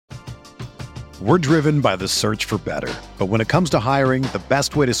We're driven by the search for better. But when it comes to hiring, the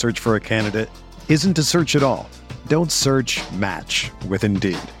best way to search for a candidate isn't to search at all. Don't search, match with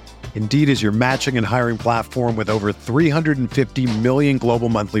Indeed. Indeed is your matching and hiring platform with over 350 million global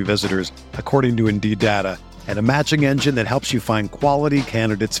monthly visitors, according to Indeed data, and a matching engine that helps you find quality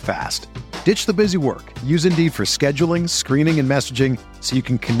candidates fast. Ditch the busy work. Use Indeed for scheduling, screening, and messaging so you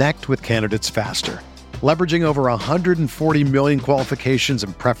can connect with candidates faster. Leveraging over 140 million qualifications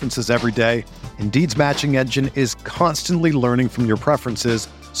and preferences every day, Indeed's matching engine is constantly learning from your preferences,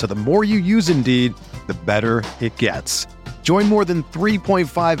 so the more you use Indeed, the better it gets. Join more than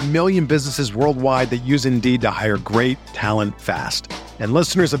 3.5 million businesses worldwide that use Indeed to hire great talent fast. And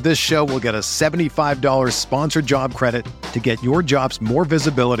listeners of this show will get a $75 sponsored job credit to get your jobs more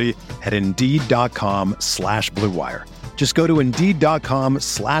visibility at Indeed.com/Blue Wire. Just go to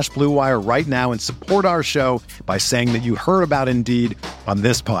Indeed.com/Blue Wire right now and support our show by saying that you heard about Indeed on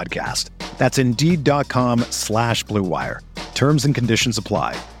this podcast. That's Indeed.com/Blue Wire. Terms and conditions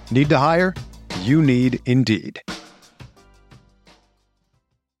apply. Need to hire? You need Indeed.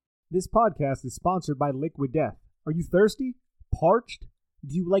 This podcast is sponsored by Liquid Death. Are you thirsty? Parched?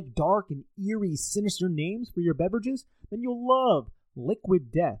 Do you like dark and eerie, sinister names for your beverages? Then you'll love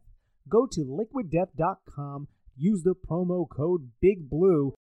Liquid Death. Go to liquiddeath.com. Use the promo code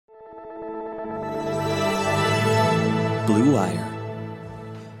BIGBLUE. Blue Wire.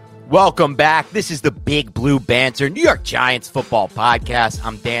 Welcome back. This is the Big Blue Banter, New York Giants football podcast.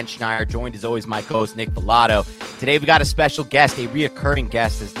 I'm Dan Schneider, joined as always my co-host Nick Villado. Today we got a special guest, a reoccurring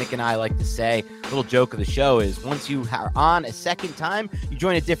guest, as Nick and I like to say. A little joke of the show is once you are on a second time, you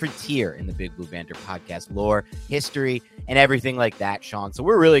join a different tier in the Big Blue Banter podcast, lore, history, and everything like that, Sean. So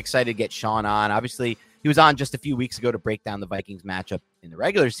we're really excited to get Sean on. Obviously, he was on just a few weeks ago to break down the Vikings matchup in the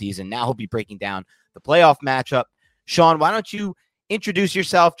regular season. Now he'll be breaking down the playoff matchup. Sean, why don't you introduce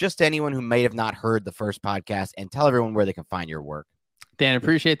yourself just to anyone who may have not heard the first podcast and tell everyone where they can find your work. Dan,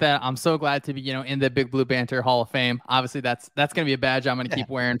 appreciate that. I'm so glad to be, in the Big Blue Banter Hall of Fame. Obviously, that's going to be a badge I'm going to keep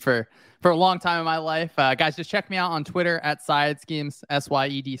wearing for a long time in my life. Guys, just check me out on Twitter at Syed Schemes,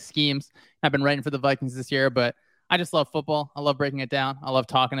 SYED Schemes. I've been writing for the Vikings this year, but I just love football. I love breaking it down. I love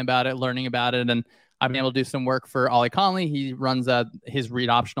talking about it, learning about it, and I've been able to do some work for Ollie Conley. He runs his Read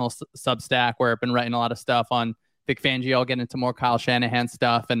Optional Substack, where I've been writing a lot of stuff on Vic Fangio. I'll get into more Kyle Shanahan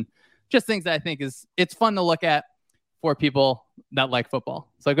stuff and just things that I think it's fun to look at for people that like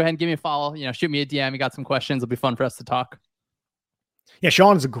football. So go ahead and give me a follow. Shoot me a DM. You got some questions. It'll be fun for us to talk. Yeah,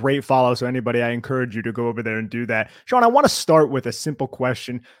 Sean is a great follow. So anybody, I encourage you to go over there and do that. Sean, I want to start with a simple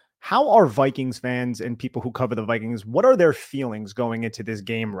question. How are Vikings fans and people who cover the Vikings, what are their feelings going into this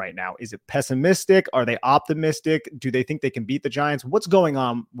game right now? Is it pessimistic? Are they optimistic? Do they think they can beat the Giants? What's going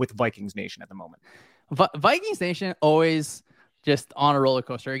on with Vikings Nation at the moment? Vikings Nation always just on a roller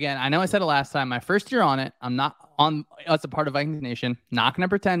coaster. Again, I know I said it last time, my first year on it, I'm not on as a part of Vikings Nation, not going to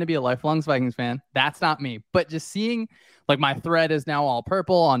pretend to be a lifelong Vikings fan. That's not me. But just seeing like my thread is now all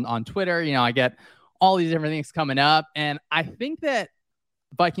purple on Twitter. I get all these different things coming up. And I think that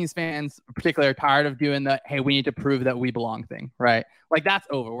Vikings fans particularly are tired of doing the, hey, we need to prove that we belong thing, right? Like that's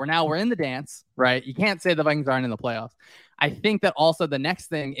over. We're in the dance, right? You can't say the Vikings aren't in the playoffs. I think that also the next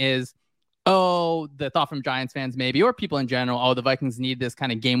thing is, the thought from Giants fans maybe, or people in general, the Vikings need this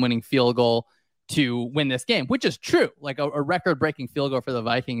kind of game-winning field goal to win this game, which is true, like a record-breaking field goal for the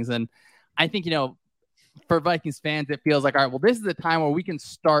Vikings. And I think, for Vikings fans, it feels like, all right, well, this is the time where we can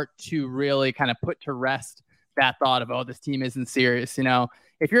start to really kind of put to rest that thought of, this team isn't serious.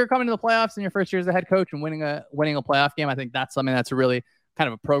 If you're coming to the playoffs in your first year as a head coach and winning a playoff game, I think that's something that's a really kind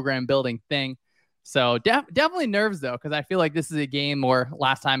of a program building thing. So definitely nerves though, because I feel like this is a game where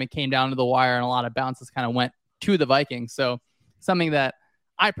last time it came down to the wire and a lot of bounces kind of went to the Vikings. So something that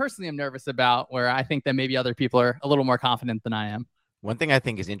I personally am nervous about, where I think that maybe other people are a little more confident than I am. One thing I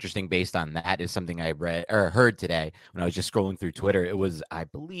think is interesting based on that is something I read or heard today when I was just scrolling through Twitter. It was, I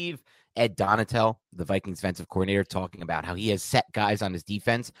believe, Ed Donatel, the Vikings defensive coordinator, talking about how he has set guys on his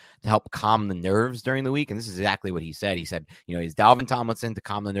defense to help calm the nerves during the week. And this is exactly what he said. He said, he's Dalvin Tomlinson to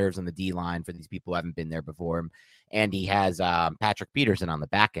calm the nerves on the D-line for these people who haven't been there before him. And he has Patrick Peterson on the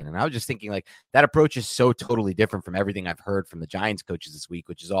back end. And I was just thinking, like, that approach is so totally different from everything I've heard from the Giants coaches this week,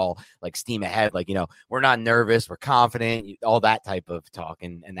 which is all like steam ahead. Like, we're not nervous, we're confident, all that type of talk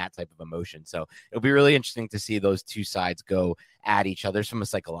and that type of emotion. So it'll be really interesting to see those two sides go at each other from a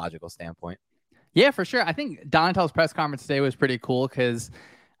psychological standpoint. Yeah, for sure. I think Donatel's press conference today was pretty cool because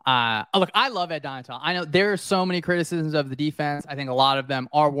look, I love Ed Donatel. I know there are so many criticisms of the defense. I think a lot of them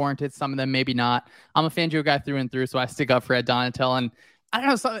are warranted. Some of them maybe not. I'm a Fangio guy through and through, so I stick up for Ed Donatel. And I don't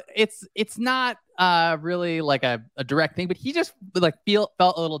know, so it's not really like a direct thing, but he just like felt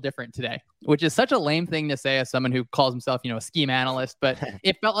a little different today, which is such a lame thing to say as someone who calls himself, a scheme analyst. But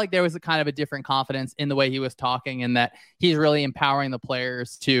it felt like there was a kind of a different confidence in the way he was talking, and that he's really empowering the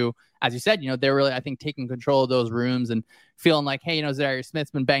players to, as you said, they're really, I think, taking control of those rooms and feeling like, hey, Za'Darius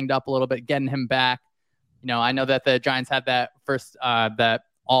Smith's been banged up a little bit, getting him back. I know that the Giants had that first that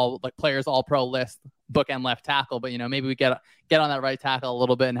all like players all pro list, bookend left tackle, but maybe we get on that right tackle a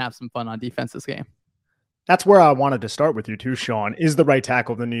little bit and have some fun on defense this game. That's where I wanted to start with you too, Sean, is the right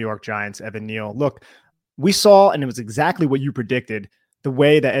tackle of the New York Giants, Evan Neal. Look, we saw, and it was exactly what you predicted, the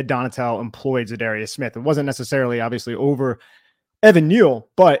way that Ed Donatell employed Za'Darius Smith. It wasn't necessarily obviously over Evan Neal,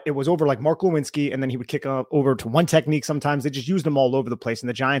 but it was over like Mark Lewinsky, and then he would kick over to one technique sometimes. They just used him all over the place, and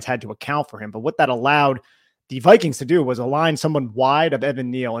the Giants had to account for him. But what that allowed the Vikings to do was align someone wide of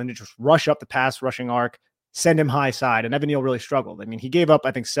Evan Neal and just rush up the pass rushing arc, send him high side. And Evan Neal really struggled. I mean, he gave up,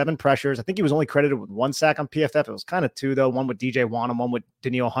 I think, 7 pressures. I think he was only credited with 1 sack on PFF. It was kind of 2, though. One with DJ Wanham, one with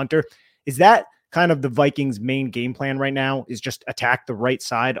Danielle Hunter. Is that kind of the Vikings' main game plan right now, is just attack the right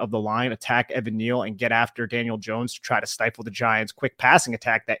side of the line, attack Evan Neal, and get after Daniel Jones to try to stifle the Giants' quick passing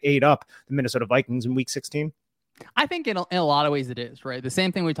attack that ate up the Minnesota Vikings in Week 16? I think in a lot of ways it is, right? The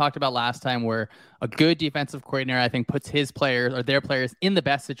same thing we talked about last time, where a good defensive coordinator, I think, puts his players or their players in the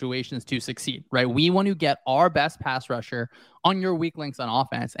best situations to succeed, right? We want to get our best pass rusher on your weak links on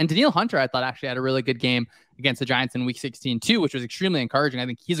offense. And Danielle Hunter, I thought, actually had a really good game against the Giants in Week 16 too, which was extremely encouraging. I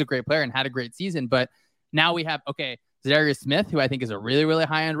think he's a great player and had a great season. But now we have, Za'Darius Smith, who I think is a really, really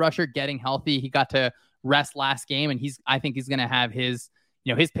high-end rusher, getting healthy. He got to rest last game, and I think he's going to have his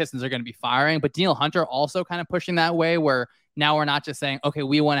Pistons are going to be firing. But Danielle Hunter also kind of pushing that way, where now we're not just saying, okay,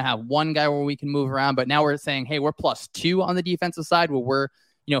 we want to have one guy where we can move around, but now we're saying, hey, we're +2 on the defensive side, where we're,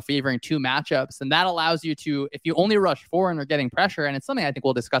 favoring 2 matchups. And that allows you to, if you only rush 4 and are getting pressure, and it's something I think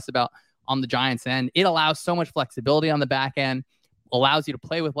we'll discuss about on the Giants end, it allows so much flexibility on the back end, allows you to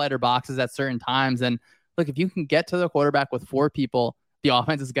play with lighter boxes at certain times. And look, if you can get to the quarterback with 4 people, the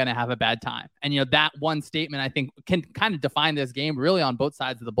offense is going to have a bad time. And, that one statement, I think, can kind of define this game really on both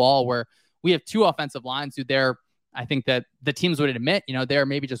sides of the ball, where we have 2 offensive lines who I think that the teams would admit, they're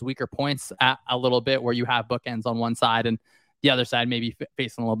maybe just weaker points at a little bit, where you have bookends on one side and the other side maybe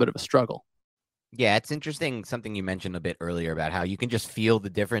facing a little bit of a struggle. Yeah, it's interesting, something you mentioned a bit earlier about how you can just feel the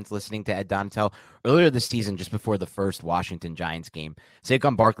difference listening to Ed Donatell. Earlier this season, just before the first Washington Giants game,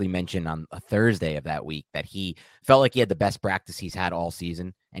 Saquon Barkley mentioned on a Thursday of that week that he felt like he had the best practice he's had all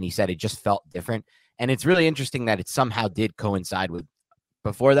season, and he said it just felt different. And it's really interesting that it somehow did coincide with,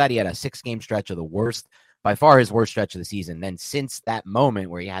 before that, he had a 6-game stretch of the worst, by far his worst stretch of the season. Then since that moment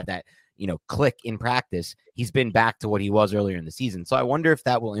where he had that click in practice, he's been back to what he was earlier in the season. So I wonder if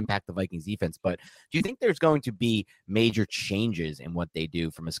that will impact the Vikings defense. But do you think there's going to be major changes in what they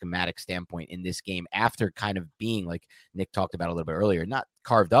do from a schematic standpoint in this game, after kind of being, like Nick talked about a little bit earlier, not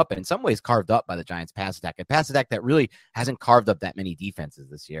carved up, and in some ways carved up by the Giants pass attack, a pass attack that really hasn't carved up that many defenses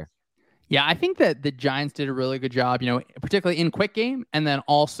this year? Yeah, I think that the Giants did a really good job, particularly in quick game, and then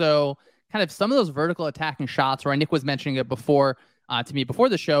also kind of some of those vertical attacking shots where Nick was mentioning it before, to me before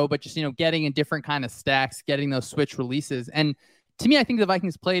the show, but just, getting in different kind of stacks, getting those switch releases. And to me, I think the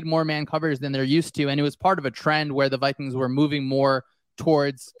Vikings played more man coverage than they're used to. And it was part of a trend where the Vikings were moving more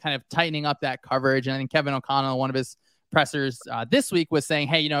towards kind of tightening up that coverage. And I think Kevin O'Connell, one of his pressers this week, was saying,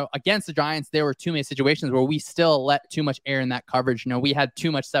 hey, against the Giants, there were too many situations where we still let too much air in that coverage. We had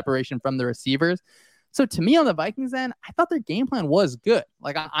too much separation from the receivers. So to me, on the Vikings end, I thought their game plan was good.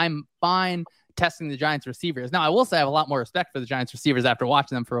 Like, I'm fine testing the Giants receivers. Now, I will say I have a lot more respect for the Giants receivers after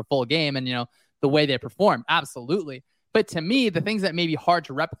watching them for a full game and, the way they perform. Absolutely. But to me, the things that may be hard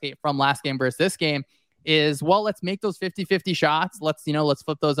to replicate from last game versus this game is, well, let's make those 50-50 shots. Let's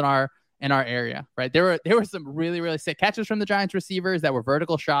flip those in our area, right? There were some really, really sick catches from the Giants receivers that were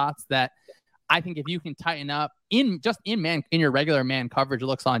vertical shots that I think if you can tighten up in your regular man coverage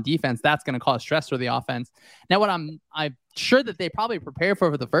looks on defense, that's going to cause stress for the offense. Now, what I'm sure that they probably prepared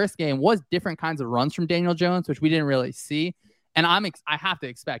for the first game was different kinds of runs from Daniel Jones, which we didn't really see. And I have to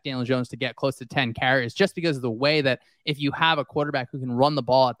expect Daniel Jones to get close to 10 carries, just because of the way that if you have a quarterback who can run the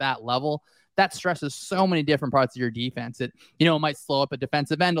ball at that level, that stresses so many different parts of your defense. It might slow up a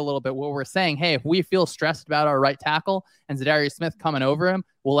defensive end a little bit, where we're saying, hey, if we feel stressed about our right tackle and Za'Darius Smith coming over him,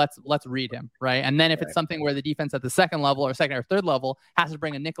 well, let's read him, right? And then if it's something where the defense at the second or third level has to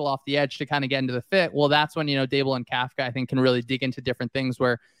bring a nickel off the edge to kind of get into the fit, well, that's when, Dable and Kafka, I think, can really dig into different things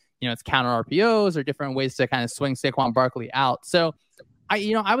where, it's counter RPOs or different ways to kind of swing Saquon Barkley out. So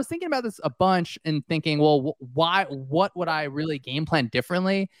I was thinking about this a bunch and thinking, well, what would I really game plan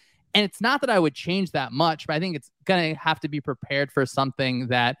differently? And it's not that I would change that much, but I think it's going to have to be prepared for something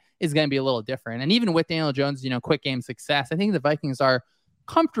that is going to be a little different. And even with Daniel Jones, quick game success, I think the Vikings are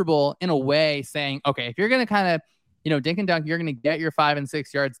comfortable in a way saying, okay, if you're going to kind of, dink and dunk, you're going to get your 5 and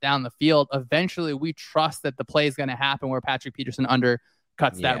 6 yards down the field. Eventually, we trust that the play is going to happen where Patrick Peterson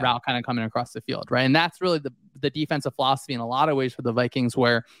undercuts that route kind of coming across the field, right? And that's really the defensive philosophy in a lot of ways for the Vikings,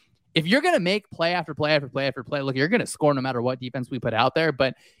 where if you're going to make play after play after play after play, look, you're going to score no matter what defense we put out there.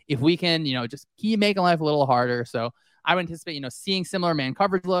 But if we can, just keep making life a little harder. So I would anticipate, seeing similar man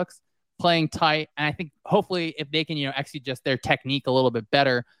coverage looks, playing tight. And I think hopefully if they can, execute just their technique a little bit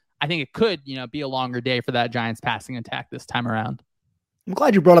better, I think it could, be a longer day for that Giants passing attack this time around. I'm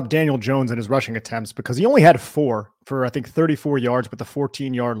glad you brought up Daniel Jones and his rushing attempts, because he only had 4 for, I think, 34 yards with the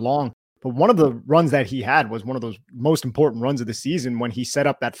 14-yard long. But one of the runs that he had was one of those most important runs of the season when he set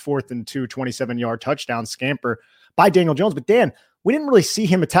up that 4th and 2 27-yard touchdown scamper by Daniel Jones. But Dan, we didn't really see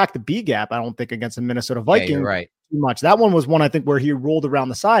him attack the B gap, I don't think, against the Minnesota Vikings right. too much. That one was one, I think, where he rolled around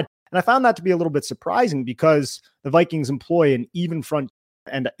the side. And I found that to be a little bit surprising because the Vikings employ an even front,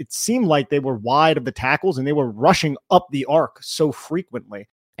 and it seemed like they were wide of the tackles and they were rushing up the arc so frequently.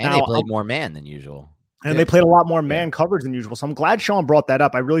 And they played more man than usual. And they played a lot more man coverage than usual. So I'm glad Sean brought that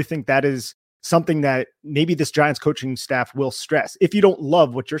up. I really think that is something that maybe this Giants coaching staff will stress. If you don't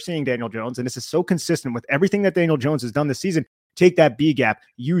love what you're seeing, Daniel Jones, and this is so consistent with everything that Daniel Jones has done this season, take that B gap,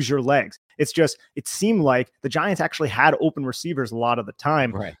 use your legs. It's just, it seemed like the Giants actually had open receivers a lot of the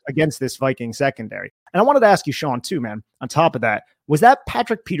time against this Viking secondary. And I wanted to ask you, Sean, too, man, on top of that, was that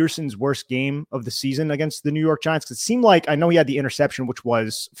Patrick Peterson's worst game of the season against the New York Giants? Because it seemed like, I know he had the interception, which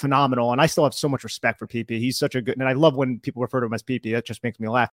was phenomenal, and I still have so much respect for PP. He's such a good, and I love when people refer to him as PP. That just makes me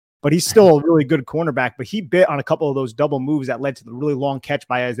laugh. But he's still a really good cornerback. But he bit on a couple of those double moves that led to the really long catch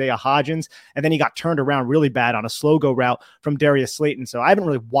by Isaiah Hodgins. And then he got turned around really bad on a slow go route from Darius Slayton. So I haven't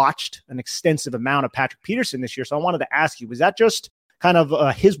really watched an extensive amount of Patrick Peterson this year. So I wanted to ask you, was that just kind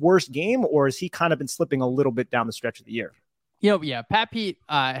of his worst game, or has he kind of been slipping a little bit down the stretch of the year? Pat Pete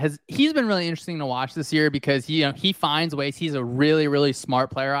he's been really interesting to watch this year because he finds ways. He's a really, really smart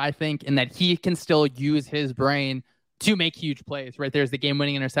player, I think, in that he can still use his brain to make huge plays, right? There's the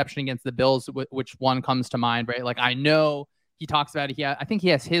game-winning interception against the Bills, which one comes to mind, right? Like, I know he talks about it. I think he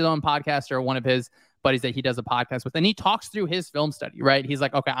has his own podcast, or one of his buddies that he does a podcast with, and he talks through his film study, right? He's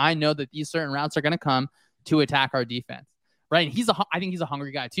like, okay, I know that these certain routes are going to come to attack our defense, right? And I think he's a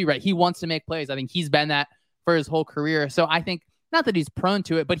hungry guy too, right? He wants to make plays. I think he's been that for his whole career. So I think, not that he's prone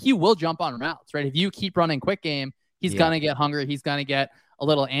to it, but he will jump on routes, right? If you keep running quick game, he's going to get hungry. He's going to get a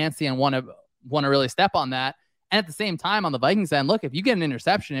little antsy and want to really step on that. And at the same time, on the Vikings end, look, if you get an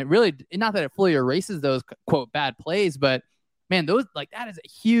interception, it really, not that it fully erases those quote bad plays, but man, that is a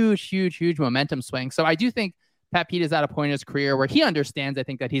huge, huge, huge momentum swing. So I do think Pat Pete is at a point in his career where he understands, I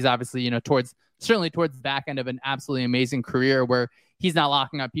think, that he's obviously, certainly towards the back end of an absolutely amazing career where he's not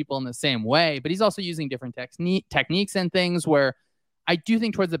locking up people in the same way, but he's also using different techniques and things where I do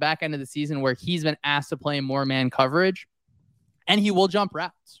think towards the back end of the season where he's been asked to play more man coverage, and he will jump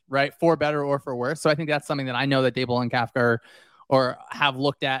routes, right? For better or for worse. So I think that's something that I know that Daboll and Kafka or have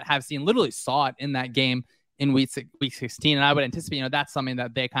looked at, have seen, literally saw it in that game in week 16. And I would anticipate, that's something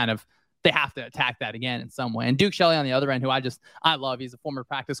that they have to attack that again in some way. And Duke Shelley on the other end, who I love, he's a former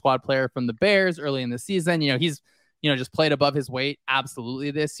practice squad player from the Bears early in the season. He's, just played above his weight absolutely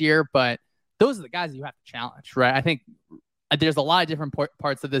this year, but those are the guys you have to challenge, right? I think there's a lot of different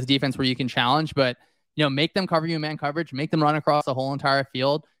parts of this defense where you can challenge, but make them cover you in man coverage, make them run across the whole entire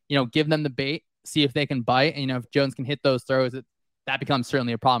field, give them the bait, see if they can bite. And, if Jones can hit those throws, that becomes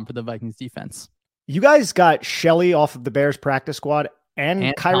certainly a problem for the Vikings defense. You guys got Shelley off of the Bears practice squad and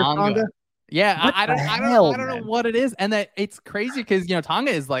Kyra Tonga. Yeah, I don't know what it is. And that it's crazy because,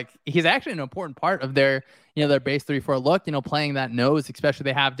 Tonga is he's actually an important part of their, their base 3-4 look, playing that nose, especially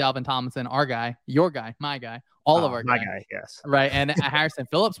they have Dalvin Tomlinson, our guy, your guy, my guy. All of our guys, yes, right, and Harrison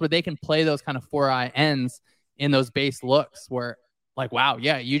Phillips, where they can play those kind of 4-eye ends in those base looks, where wow,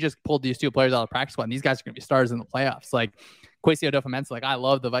 yeah, you just pulled these two players out of the practice squad, and these guys are going to be stars in the playoffs. Like Kwesi Adofo-Mensah, I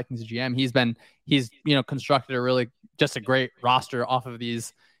love the Vikings GM. He's constructed a really just a great roster off of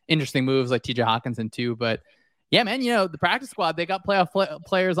these interesting moves like TJ Hawkinson too. But yeah, man, the practice squad, they got playoff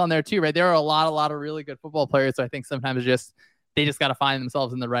players on there too, right? There are a lot of really good football players. So I think sometimes they just got to find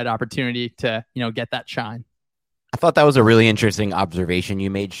themselves in the right opportunity to get that shine. I thought that was a really interesting observation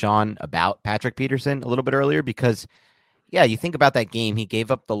you made, Sean, about Patrick Peterson a little bit earlier, because, yeah, you think about that game. He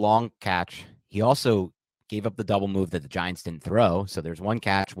gave up the long catch. He also gave up the double move that the Giants didn't throw. So there's one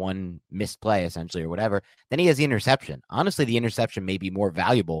catch, one missed play essentially, or whatever. Then he has the interception. Honestly, the interception may be more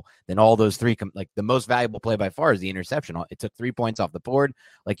valuable than all those three. Like the most valuable play by far is the interception. It took 3 points off the board.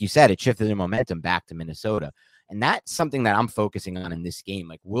 Like you said, it shifted the momentum back to Minnesota. And that's something that I'm focusing on in this game.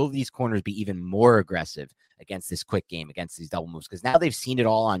 Like, will these corners be even more aggressive against this quick game, against these double moves? Because now they've seen it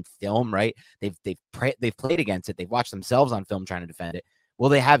all on film, right? They've played against it. They've watched themselves on film trying to defend it. Will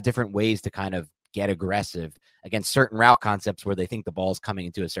they have different ways to kind of get aggressive against certain route concepts where they think the ball's coming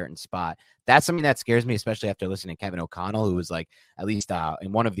into a certain spot? That's something that scares me, especially after listening to Kevin O'Connell, who was like, at least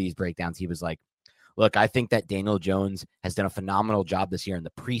in one of these breakdowns, he was like, look, I think that Daniel Jones has done a phenomenal job this year in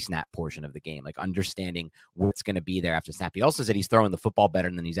the pre-snap portion of the game, like understanding what's going to be there after snap. He also said he's throwing the football better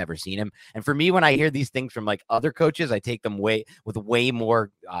than he's ever seen him. And for me, when I hear these things from like other coaches, I take them with way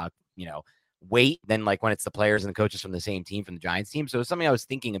more, weight than like when it's the players and the coaches from the same team, from the Giants team. So it's something I was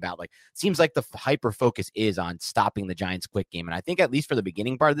thinking about. Like, seems like the hyper focus is on stopping the Giants' quick game. And I think at least for the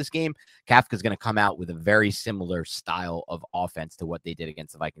beginning part of this game, Kafka's going to come out with a very similar style of offense to what they did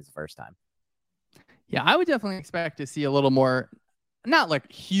against the Vikings the first time. Yeah, I would definitely expect to see a little more, not like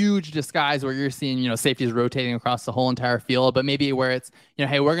huge disguise where you're seeing, safeties rotating across the whole entire field, but maybe where it's,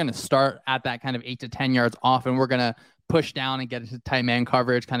 hey, we're going to start at that kind of 8 to 10 yards off, and we're going to push down and get into tight man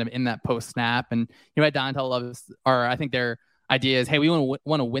coverage kind of in that post snap. And, at Dontel loves, or I think their idea is, hey, we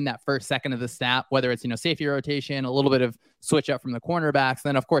want to win that first second of the snap, whether it's, safety rotation, a little bit of switch up from the cornerbacks,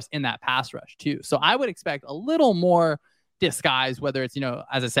 and then of course in that pass rush too. So I would expect a little more disguise, whether it's,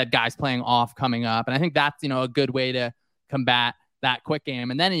 as I said, guys playing off coming up. And I think that's, a good way to combat that quick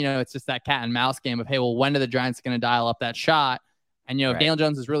game. And then, it's just that cat and mouse game of, hey, well, when are the Giants going to dial up that shot? And, if Daniel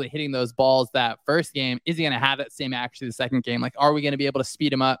Jones is really hitting those balls that first game, is he going to have that same accuracy the second game? Like, are we going to be able to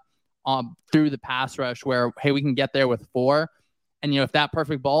speed him up through the pass rush where, hey, we can get there with 4? And, if that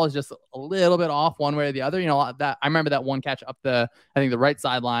perfect ball is just a little bit off one way or the other, that I remember that one catch up the right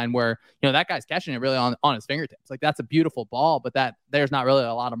sideline where, that guy's catching it really on his fingertips. Like, that's a beautiful ball, but there's not really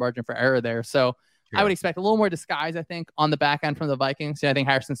a lot of margin for error there. So I would expect a little more disguise, I think, on the back end from the Vikings. I think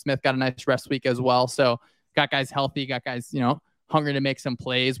Harrison Smith got a nice rest week as well. So got guys healthy, got guys, hungry to make some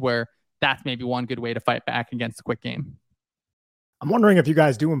plays where that's maybe one good way to fight back against the quick game. I'm wondering if you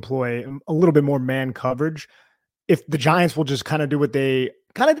guys do employ a little bit more man coverage, if the Giants will just kind of do what they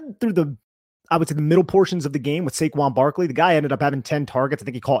kind of through the middle portions of the game with Saquon Barkley. The guy ended up having 10 targets. I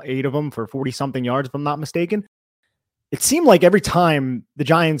think he caught 8 of them for 40-something yards, if I'm not mistaken. It seemed like every time the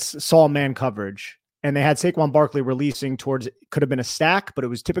Giants saw man coverage and they had Saquon Barkley releasing towards, could have been a stack, but it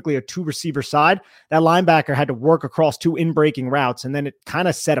was typically a 2-receiver side, that linebacker had to work across 2 in-breaking routes, and then it kind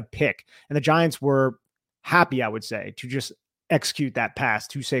of set a pick. And the Giants were happy, I would say, to just execute that pass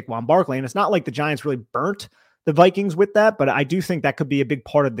to Saquon Barkley. And it's not like the Giants really burnt the Vikings with that, but I do think that could be a big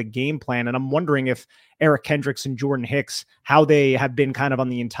part of the game plan. And I'm wondering if Eric Kendricks and Jordan Hicks, how they have been kind of on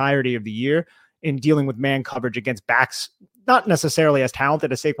the entirety of the year in dealing with man coverage against backs, not necessarily as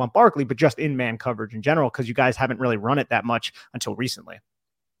talented as Saquon Barkley, but just in man coverage in general, because you guys haven't really run it that much until recently.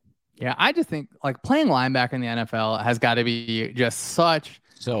 Yeah, I just think like playing linebacker in the NFL has got to be just such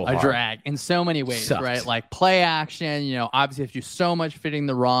a drag in so many ways, right? Like play action, obviously if you do so much fitting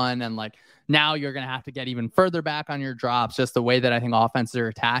the run, and like now you're going to have to get even further back on your drops, just the way that I think offenses are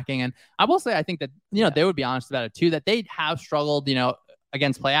attacking. And I will say, I think that, they would be honest about it too, that they have struggled,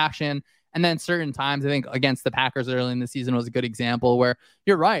 against play action. And then certain times, I think against the Packers early in the season was a good example where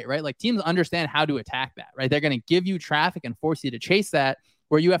you're right? Like teams understand how to attack that, right? They're going to give you traffic and force you to chase that,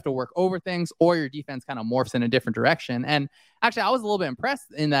 where you have to work over things or your defense kind of morphs in a different direction. And actually, I was a little bit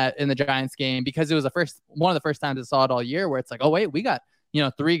impressed in the Giants game, because it was one of the first times I saw it all year where it's like, oh, wait, we got,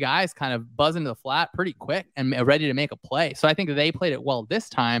 3 guys kind of buzzing to the flat pretty quick and ready to make a play. So I think they played it well this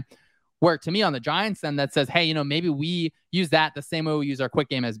time, where to me on the Giants then that says, hey, maybe we use that the same way we use our quick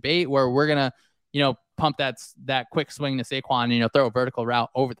game as bait, where we're going to, pump that quick swing to Saquon and, throw a vertical route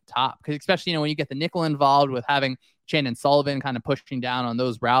over the top. Because especially, when you get the nickel involved with having Chandon Sullivan kind of pushing down on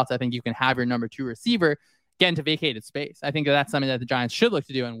those routes, I think you can have your number 2 receiver get into vacated space. I think that's something that the Giants should look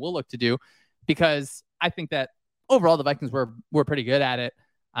to do and will look to do, because I think that overall the Vikings were pretty good at it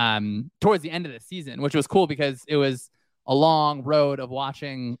towards the end of the season, which was cool because it was a long road of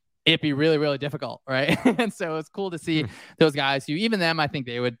watching it be really, really difficult, right? And so it's cool to see those guys who, even them, I think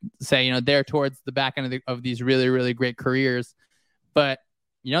they would say, they're towards the back end of these really, really great careers. But,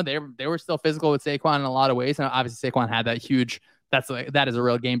 they were still physical with Saquon in a lot of ways. And obviously Saquon had that is a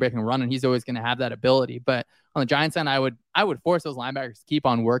real game-breaking run, and he's always going to have that ability. But on the Giants end, I would force those linebackers to keep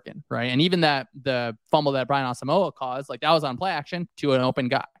on working, right? And even the fumble that Brian Asamoah caused, like that was on play action to an open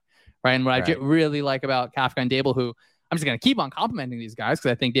guy, right? And what I really like about Kafka and Dable, who I'm just going to keep on complimenting these guys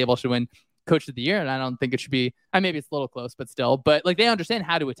because I think Dable should win coach of the year. And I don't think it should be, maybe it's a little close, but still, but like they understand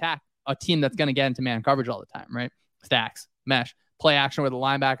how to attack a team that's going to get into man coverage all the time, right? Stacks, mesh, play action where the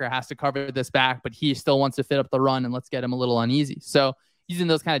linebacker has to cover this back, but he still wants to fit up the run and let's get him a little uneasy. So using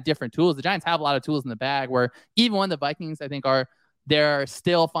those kind of different tools, the Giants have a lot of tools in the bag where even when the Vikings, I think they're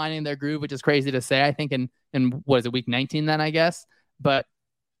still finding their groove, which is crazy to say, I think in what is it, week 19 then, I guess. But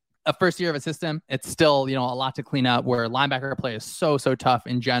a first year of a system, it's still, a lot to clean up where linebacker play is so tough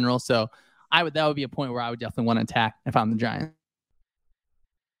in general. So that would be a point where I would definitely want to attack if I'm the Giants.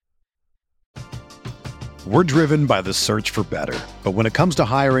 We're driven by the search for better. But when it comes to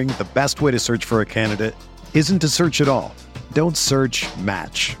hiring, the best way to search for a candidate isn't to search at all. Don't search,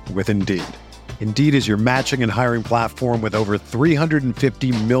 match with Indeed. Indeed is your matching and hiring platform with over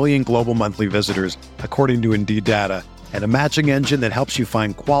 350 million global monthly visitors, according to Indeed data, and a matching engine that helps you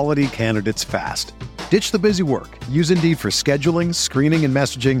find quality candidates fast. Ditch the busy work. Use Indeed for scheduling, screening, and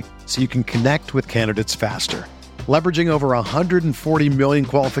messaging so you can connect with candidates faster. Leveraging over 140 million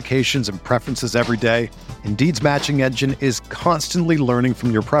qualifications and preferences every day, Indeed's matching engine is constantly learning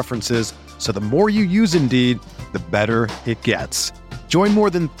from your preferences, so the more you use Indeed, the better it gets. Join more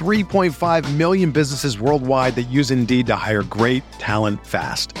than 3.5 million businesses worldwide that use Indeed to hire great talent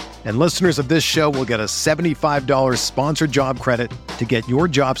fast. And listeners of this show will get a $75 sponsored job credit to get your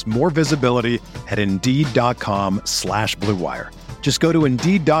jobs more visibility at Indeed.com/Blue Wire. Just go to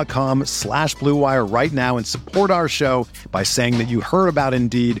Indeed.com/Blue Wire right now and support our show by saying that you heard about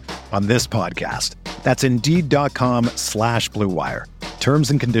Indeed on this podcast. That's Indeed.com/Blue Wire.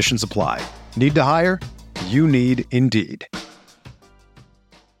 Terms and conditions apply. Need to hire? You need Indeed.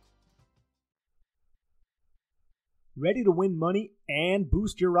 Ready to win money and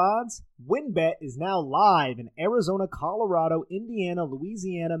boost your odds? WynnBET is now live in Arizona, Colorado, Indiana,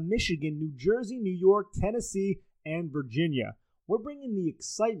 Louisiana, Michigan, New Jersey, New York, Tennessee, and Virginia. We're bringing the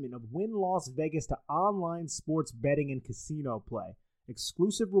excitement of Wynn Las Vegas to online sports betting and casino play.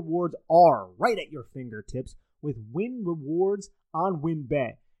 Exclusive rewards are right at your fingertips with Wynn Rewards on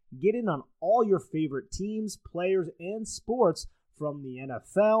WynnBET. Get in on all your favorite teams, players, and sports from the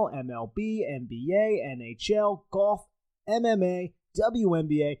NFL, MLB, NBA, NHL, golf, MMA,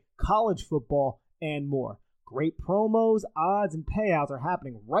 WNBA, college football, and more. Great promos, odds, and payouts are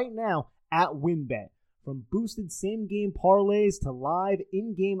happening right now at WynnBET. From boosted same-game parlays to live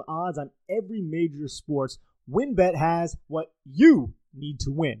in-game odds on every major sports, WynnBET has what you need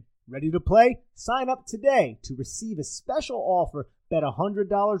to win. Ready to play? Sign up today to receive a special offer. Bet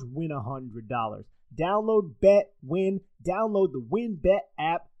 $100, win $100. Download Bet Win. Download the WynnBET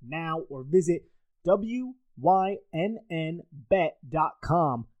app now or visit wynnbet.com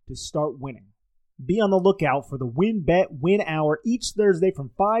to start winning. Be on the lookout for the WynnBET Win Hour each Thursday from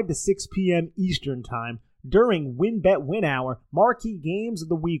 5 to 6 p.m. Eastern Time. During WynnBET Win Hour, marquee games of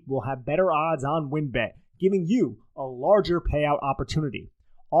the week will have better odds on WynnBET, giving you a larger payout opportunity.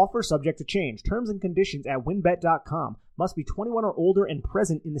 Offer subject to change. Terms and conditions at wynnbet.com. Must be 21 or older and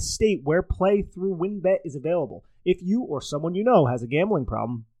present in the state where play through WynnBET is available. If you or someone you know has a gambling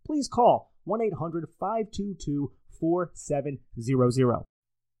problem, please call 1-800-522-4700.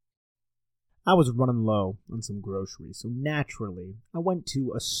 I was running low on some groceries, so naturally, I went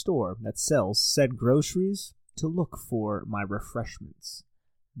to a store that sells said groceries to look for my refreshments.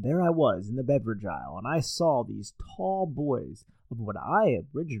 There I was in the beverage aisle, and I saw these tall boys of what I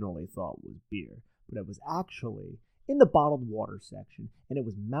originally thought was beer, but it was actually in the bottled water section, and it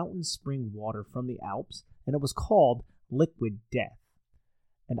was mountain spring water from the Alps, and it was called Liquid Death.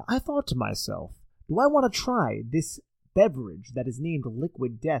 And I thought to myself, do I want to try this beverage that is named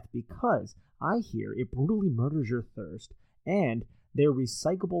Liquid Death because I hear it brutally murders your thirst, and their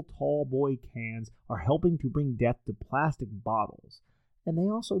recyclable tall boy cans are helping to bring death to plastic bottles. And they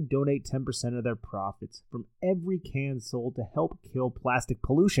also donate 10% of their profits from every can sold to help kill plastic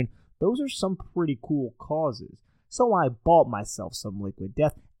pollution. Those are some pretty cool causes. So I bought myself some Liquid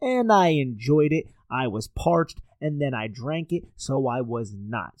Death, and I enjoyed it. I was parched, and then I drank it, so I was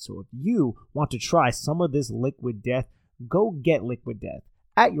not. So if you want to try some of this Liquid Death, go get Liquid Death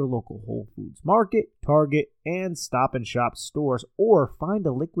at your local Whole Foods Market, Target, and Stop and Shop stores, or find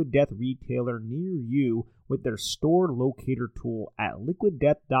a Liquid Death retailer near you with their store locator tool at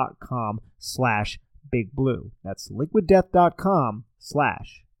liquiddeath.com/bigblue. That's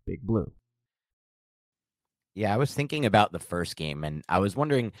liquiddeath.com/bigblue. Yeah, I was thinking about the first game, and I was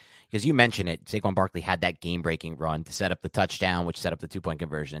wondering, because you mentioned it, Saquon Barkley had that game-breaking run to set up the touchdown, which set up the two-point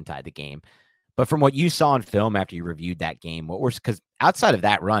conversion and tied the game. But from what you saw in film after you reviewed that game, because outside of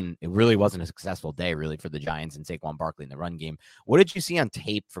that run, it really wasn't a successful day, really, for the Giants and Saquon Barkley in the run game. What did you see on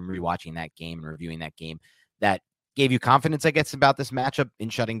tape from rewatching that game and reviewing that game that gave you confidence, I guess, about this matchup in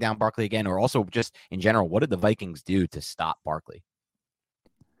shutting down Barkley again, or also just in general, what did the Vikings do to stop Barkley?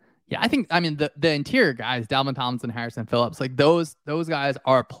 Yeah, I mean, the interior guys, Dalvin Tomlinson, Harrison Phillips, like those guys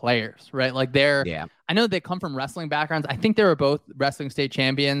are players, right? Like I know they come from wrestling backgrounds. I think they were both wrestling state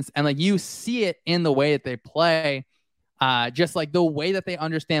champions. And like you see it in the way that they play, just like the way that they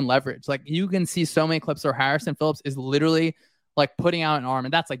understand leverage. Like you can see so many clips where Harrison Phillips is literally like putting out an arm.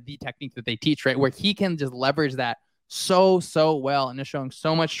 And that's like the technique that they teach, right? Where he can just leverage that so well and is showing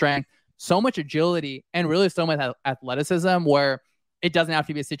so much strength, so much agility, and really so much athleticism where it doesn't have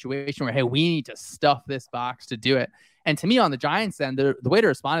to be a situation where, hey, we need to stuff this box to do it. And to me, on the Giants end, the way to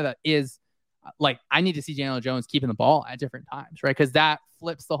respond to that is like, I need to see Daniel Jones keeping the ball at different times, right? Because that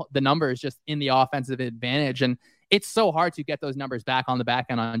flips the numbers just in the offensive advantage. And it's so hard to get those numbers back on the back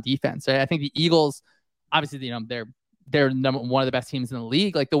end on defense. Right? I think the Eagles, obviously, they're one of the best teams in the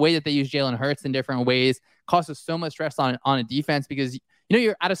league. Like the way that they use Jalen Hurts in different ways causes so much stress on a defense because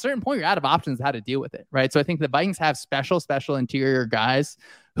you're at a certain point, you're out of options how to deal with it, right? So I think the Vikings have special interior guys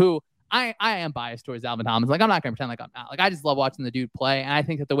who I am biased towards Dalvin Tomlinson. Like I'm not going to pretend like I'm not. Like I just love watching the dude play, and I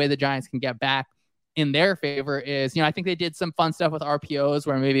think that the way the Giants can get back in their favor is, I think they did some fun stuff with RPOs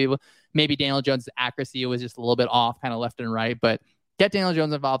where maybe Daniel Jones' accuracy was just a little bit off, kind of left and right, but get Daniel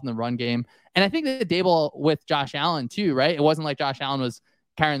Jones involved in the run game. And I think that Daboll with Josh Allen too, right? It wasn't like Josh Allen was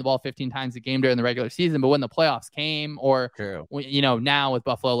carrying the ball 15 times a game during the regular season, but when the playoffs came, or now with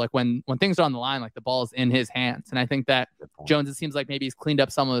Buffalo, like when things are on the line, like the ball is in his hands. And I think that Jones, it seems like maybe he's cleaned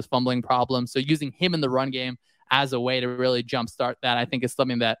up some of his fumbling problems. So using him in the run game as a way to really jumpstart that, I think is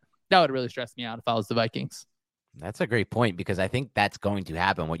something that would really stress me out if I was the Vikings. That's a great point, because I think that's going to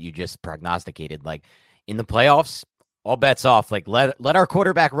happen, what you just prognosticated. Like in the playoffs, all bets off. Like let our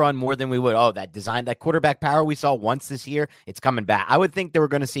quarterback run more than we would. Oh, that quarterback power we saw once this year, it's coming back. I would think they were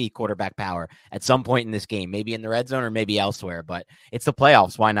going to see quarterback power at some point in this game, maybe in the red zone or maybe elsewhere, but it's the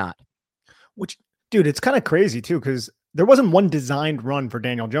playoffs. Why not? Which, dude, it's kind of crazy too, because there wasn't one designed run for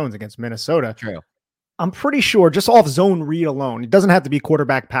Daniel Jones against Minnesota. True. I'm pretty sure just off zone read alone, it doesn't have to be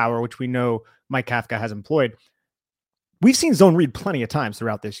quarterback power, which we know Mike Kafka has employed. We've seen zone read plenty of times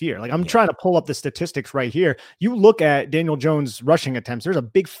throughout this year. Like I'm trying to pull up the statistics right here. You look at Daniel Jones' rushing attempts. There's a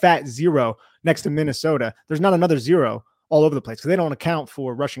big fat 0 next to Minnesota. There's not another 0 all over the place because they don't account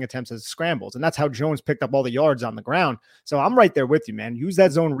for rushing attempts as scrambles. And that's how Jones picked up all the yards on the ground. So I'm right there with you, man. Use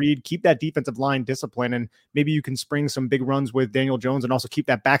that zone read, keep that defensive line discipline, and maybe you can spring some big runs with Daniel Jones and also keep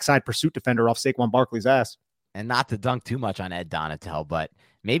that backside pursuit defender off Saquon Barkley's ass. And not to dunk too much on Ed Donatel, but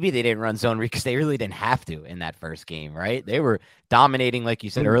maybe they didn't run zone read because they really didn't have to in that first game, right? They were dominating, like you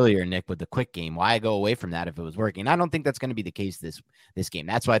said earlier, Nick, with the quick game. Why go away from that if it was working? I don't think that's going to be the case this game.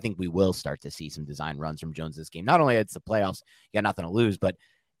 That's why I think we will start to see some design runs from Jones this game. Not only it's the playoffs, you got nothing to lose, but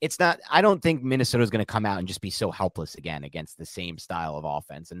it's not. I don't think Minnesota is going to come out and just be so helpless again against the same style of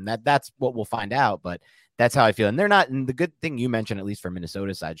offense, and that's what we'll find out. But that's how I feel. And they're not. And the good thing you mentioned, at least for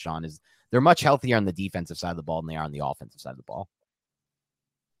Minnesota side, Sean, is they're much healthier on the defensive side of the ball than they are on the offensive side of the ball.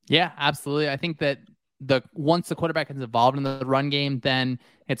 Yeah, absolutely. I think that once the quarterback is involved in the run game, then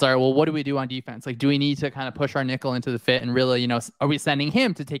it's all right, well, what do we do on defense? Like, do we need to kind of push our nickel into the fit and really, are we sending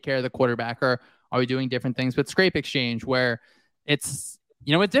him to take care of the quarterback, or are we doing different things with scrape exchange where it's,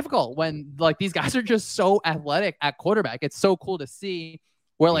 it's difficult when like these guys are just so athletic at quarterback. It's so cool to see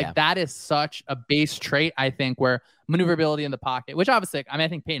where that is such a base trait, I think, where maneuverability in the pocket, which obviously, I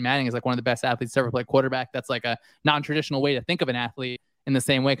think Peyton Manning is like one of the best athletes to ever play quarterback. That's like a non-traditional way to think of an athlete in the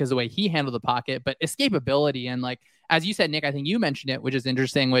same way because the way he handled the pocket, but escapability. And like, as you said, Nick, I think you mentioned it, which is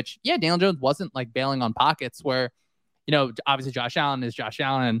interesting, which Daniel Jones wasn't like bailing on pockets where, obviously Josh Allen is Josh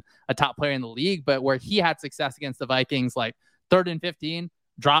Allen and a top player in the league, but where he had success against the Vikings, like 3rd and 15,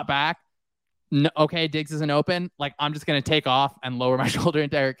 drop back. No, okay, Diggs isn't open. Like, I'm just going to take off and lower my shoulder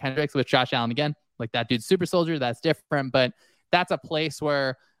into Eric Kendricks with Josh Allen again. Like, that dude's super soldier. That's different. But that's a place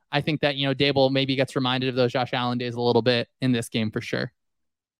where I think that, Daboll maybe gets reminded of those Josh Allen days a little bit in this game for sure.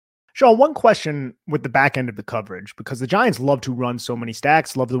 Sean, one question with the back end of the coverage, because the Giants love to run so many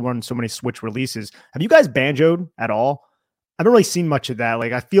stacks, love to run so many switch releases. Have you guys banjoed at all? I haven't really seen much of that.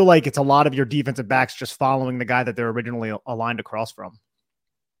 Like, I feel like it's a lot of your defensive backs just following the guy that they're originally aligned across from.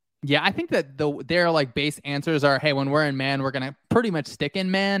 Yeah, I think that their like base answers are, hey, when we're in man, we're going to pretty much stick in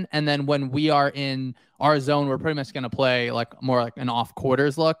man. And then when we are in our zone, we're pretty much going to play like more like an off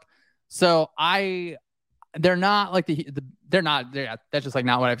quarters look. So they're not like that's just like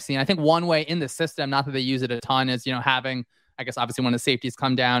not what I've seen. I think one way in the system, not that they use it a ton, is, having, I guess, obviously when the safeties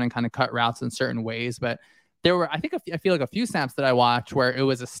come down and kind of cut routes in certain ways. But there were, I feel like a few snaps that I watched where it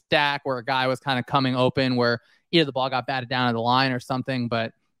was a stack where a guy was kind of coming open where either the ball got batted down at the line or something,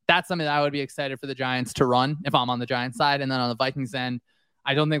 but that's something that I would be excited for the Giants to run if I'm on the Giants side. And then on the Vikings end,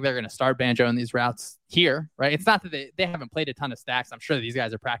 I don't think they're going to start Banjo in these routes here, right? It's not that they haven't played a ton of stacks. I'm sure these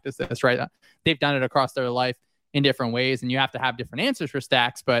guys have practiced this, right? They've done it across their life in different ways, and you have to have different answers for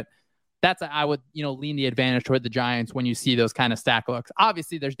stacks, but I would, lean the advantage toward the Giants when you see those kind of stack looks.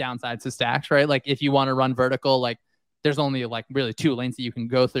 Obviously, there's downsides to stacks, right? Like if you want to run vertical, like there's only like really 2 lanes that you can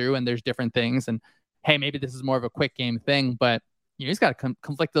go through, and there's different things. And hey, maybe this is more of a quick game thing, but you just got to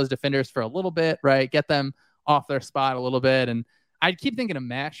conflict those defenders for a little bit, right? Get them off their spot a little bit. And I keep thinking of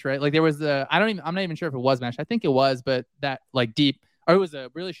mesh, right? Like there was I'm not even sure if it was mesh. I think it was, but that like deep, or it was a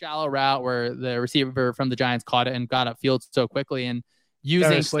really shallow route where the receiver from the Giants caught it and got upfield so quickly, and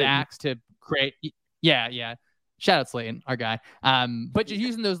using stacks to create. Yeah. Shout out Slayton, our guy. But just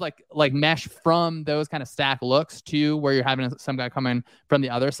using those like mesh from those kind of stack looks to where you're having some guy coming from the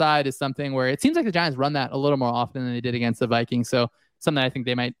other side is something where it seems like the Giants run that a little more often than they did against the Vikings. So something I think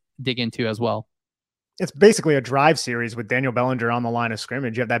they might dig into as well. It's basically a drive series with Daniel Bellinger on the line of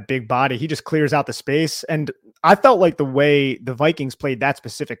scrimmage. You have that big body. He just clears out the space. And I felt like the way the Vikings played that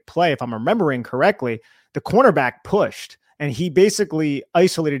specific play, if I'm remembering correctly, the cornerback pushed and he basically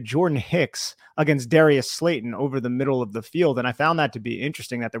isolated Jordan Hicks against Darius Slayton over the middle of the field. And I found that to be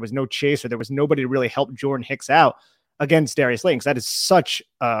interesting that there was no chaser. There was nobody to really help Jordan Hicks out against Darius Slayton, because that is such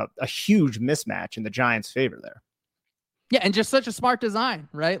a huge mismatch in the Giants' favor there. Yeah, and just such a smart design,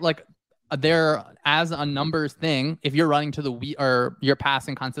 right? Like there, as a numbers thing, if you're running to the weak, or you're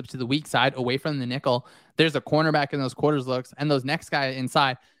passing concepts to the weak side away from the nickel, there's a cornerback in those quarters looks, and those next guy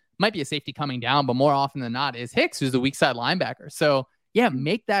inside might be a safety coming down, but more often than not is Hicks, who's the weak side linebacker. So yeah,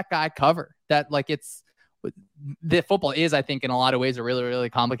 make that guy cover. That like the football is, I think, in a lot of ways a really, really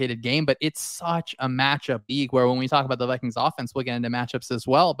complicated game, but it's such a matchup league where when we talk about the Vikings offense, we'll get into matchups as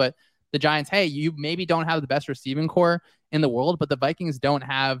well. But the Giants, hey, you maybe don't have the best receiving core in the world, but the Vikings don't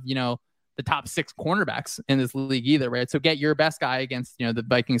have, the top 6 cornerbacks in this league either, right? So get your best guy against, the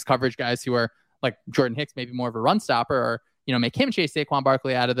Vikings coverage guys who are like Jordan Hicks, maybe more of a run stopper, or, make him chase Saquon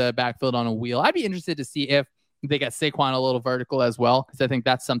Barkley out of the backfield on a wheel. I'd be interested to see if they get Saquon a little vertical as well, because I think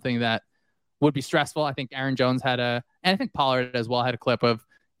that's something that would be stressful. I think Aaron Jones and I think Pollard as well had a clip of,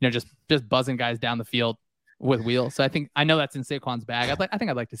 just buzzing guys down the field with wheels. So I know that's in Saquon's bag. I think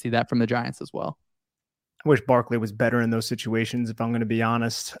I'd like to see that from the Giants as well. I wish Barkley was better in those situations, if I'm going to be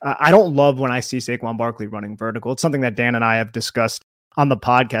honest. I don't love when I see Saquon Barkley running vertical. It's something that Dan and I have discussed on the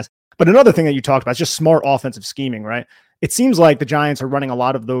podcast. But another thing that you talked about is just smart offensive scheming, right? It seems like the Giants are running a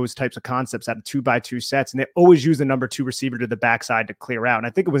lot of those types of concepts out of 2x2 sets, and they always use the number 2 receiver to the backside to clear out. And I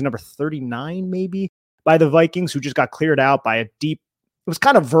think it was number 39 maybe by the Vikings, who just got cleared out by a deep, it was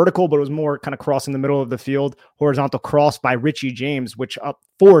kind of vertical, but it was more kind of crossing the middle of the field, horizontal cross by Richie James, which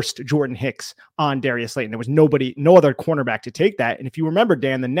forced Jordan Hicks on Darius Slayton. There was no other cornerback to take that. And if you remember,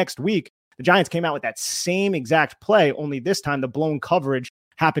 Dan, the next week, the Giants came out with that same exact play, only this time the blown coverage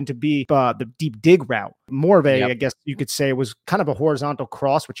happened to be the deep dig route. More of a, I guess you could say, it was kind of a horizontal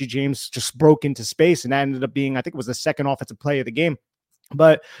cross, which James just broke into space, and that ended up being, I think it was the second offensive play of the game.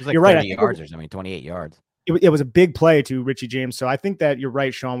 But like you're right. 30 yards or something, 28 yards. It was a big play to Richie James. So I think that you're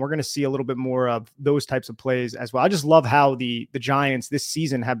right, Sean. We're going to see a little bit more of those types of plays as well. I just love how the Giants this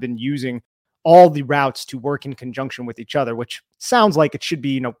season have been using all the routes to work in conjunction with each other, which sounds like it should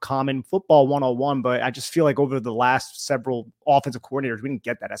be, common football 101, but I just feel like over the last several offensive coordinators, we didn't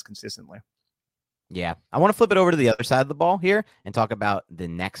get that as consistently. Yeah. I want to flip it over to the other side of the ball here and talk about the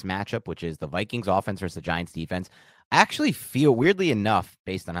next matchup, which is the Vikings offense versus the Giants defense. I actually feel, weirdly enough,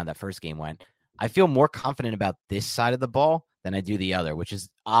 based on how that first game went, I feel more confident about this side of the ball than I do the other, which is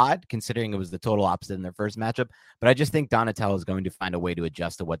odd considering it was the total opposite in their first matchup. But I just think Donatello is going to find a way to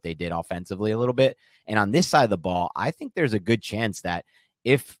adjust to what they did offensively a little bit. And on this side of the ball, I think there's a good chance that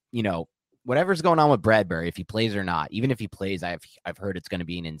if, whatever's going on with Bradbury, if he plays or not, even if he plays, I've heard it's going to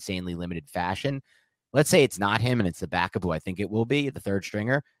be in insanely limited fashion. Let's say it's not him and it's the backup, who I think it will be, the third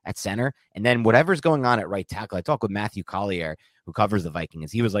stringer at center. And then whatever's going on at right tackle, I talked with Matthew Collier, who covers the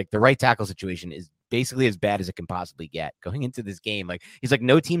Vikings. He was like, the right tackle situation is basically as bad as it can possibly get going into this game. Like, he's like,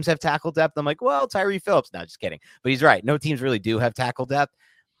 no teams have tackle depth. I'm like, well, Tyree Phillips. No, just kidding. But he's right. No teams really do have tackle depth.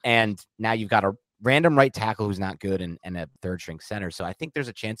 And now you've got a random right tackle who's not good and a third string center. So I think there's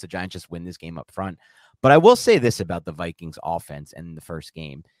a chance the Giants just win this game up front. But I will say this about the Vikings offense in the first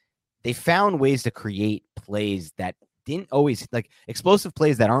game. They found ways to create plays that didn't always, like explosive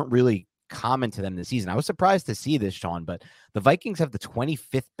plays that aren't really common to them this season. I was surprised to see this, Sean, but the Vikings have the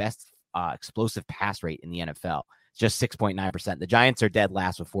 25th best explosive pass rate in the NFL. It's just 6.9%. The Giants are dead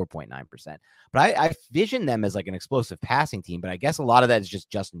last with 4.9%. But I vision them as like an explosive passing team, but I guess a lot of that is just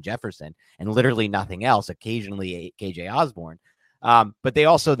Justin Jefferson and literally nothing else, occasionally KJ Osborne. But they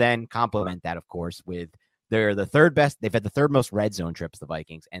also then complement that, of course, with they're the third best. They've had the third most red zone trips, the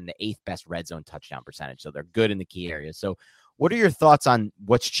Vikings, and the 8th best red zone touchdown percentage. So they're good in the key areas. So what are your thoughts on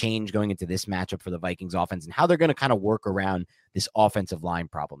what's changed going into this matchup for the Vikings offense and how they're going to kind of work around this offensive line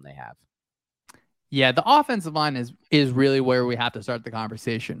problem they have? Yeah, the offensive line is really where we have to start the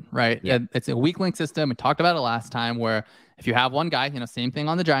conversation, right? Yeah. It's a weak link system. We talked about it last time where if you have one guy, same thing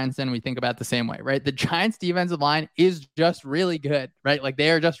on the Giants, and we think about it the same way, right? The Giants defensive line is just really good, right? Like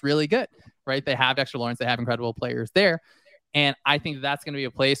they are just really good, right? They have Dexter Lawrence. They have incredible players there. And I think that's going to be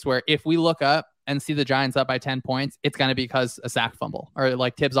a place where if we look up and see the Giants up by 10 points, it's going to be because a sack fumble or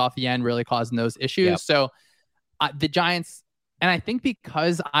like Tibbs off the end really causing those issues. Yep. So the Giants, and I think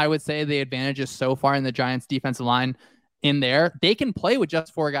because I would say the advantage is so far in the Giants defensive line in there, they can play with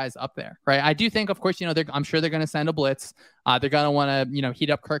just 4 guys up there, right? I do think, of course, I'm sure they're going to send a blitz. They're going to want to, heat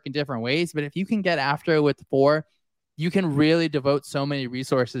up Kirk in different ways. But if you can get after it with 4, you can really devote so many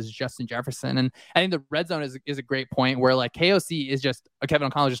resources to Justin Jefferson. And I think the red zone is a great point where like KOC is just, Kevin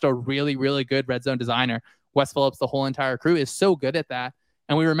O'Connell is just a really, really good red zone designer. Wes Phillips, the whole entire crew is so good at that.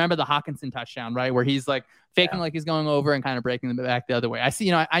 And we remember the Hockenson touchdown, right? Where he's like faking like he's going over and kind of breaking them back the other way. I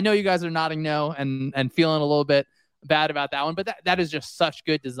see, I know you guys are nodding no and feeling a little bit bad about that one, but that is just such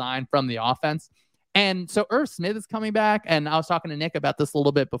good design from the offense. And so Irv Smith is coming back. And I was talking to Nick about this a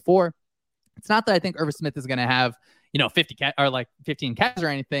little bit before. It's not that I think Irv Smith is going to have, 15 catches or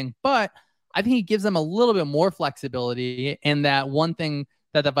anything, but I think he gives them a little bit more flexibility in that one thing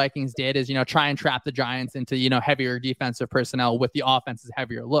that the Vikings did is, try and trap the Giants into, heavier defensive personnel with the offense's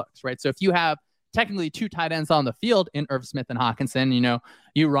heavier looks, right? So if you have technically 2 tight ends on the field in Irv Smith and Hockenson,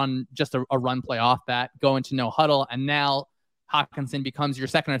 you run just a run play off that, go into no huddle, and now Hockenson becomes your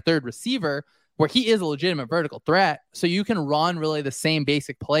second or third receiver where he is a legitimate vertical threat. So you can run really the same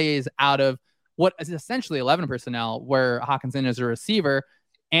basic plays out of what is essentially 11 personnel where Hockenson is a receiver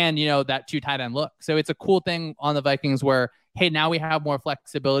and, that 2 tight end look. So it's a cool thing on the Vikings where, hey, now we have more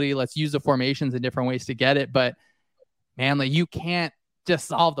flexibility. Let's use the formations in different ways to get it. But man, like you can't just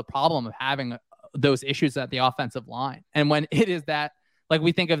solve the problem of having those issues at the offensive line. And when it is that, like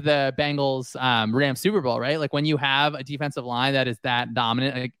we think of the Bengals Rams Super Bowl, right? Like when you have a defensive line that is that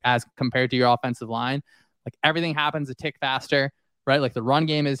dominant like, as compared to your offensive line, like everything happens a tick faster, right? Like the run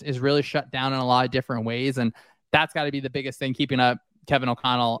game is really shut down in a lot of different ways. And that's got to be the biggest thing keeping up Kevin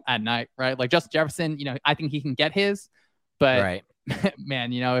O'Connell at night, right? Like Justin Jefferson, I think he can get his, but right.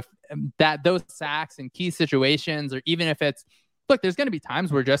 Man, if those sacks in key situations, or even if it's, look, there's going to be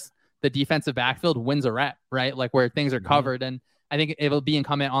times where just the defensive backfield wins a rep, right? Like where things are covered. And I think it will be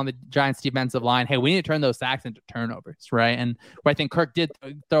incumbent on the Giants defensive line. Hey, we need to turn those sacks into turnovers, right? And where I think Kirk did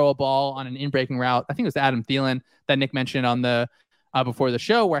throw a ball on an in-breaking route. I think it was Adam Thielen that Nick mentioned on the before the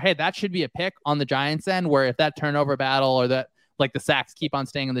show where, hey, that should be a pick on the Giants end where if that turnover battle or that like the sacks keep on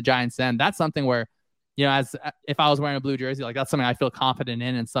staying in the Giants end, that's something where, as if I was wearing a blue jersey, like that's something I feel confident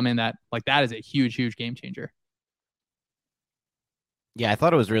in and something that like that is a huge, huge game changer. Yeah, I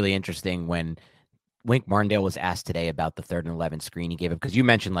thought it was really interesting when Wink Martindale was asked today about the 3rd and 11 screen he gave him, because you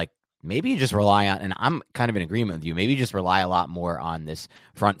mentioned like maybe you just rely on, and I'm kind of in agreement with you, maybe you just rely a lot more on this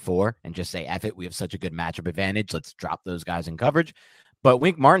front 4 and just say, F it, we have such a good matchup advantage. Let's drop those guys in coverage. But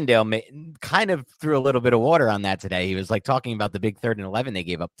Wink Martindale kind of threw a little bit of water on that today. He was like talking about the big 3rd and 11 they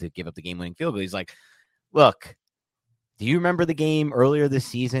gave up to give up the game-winning field goal. He's like, look, do you remember the game earlier this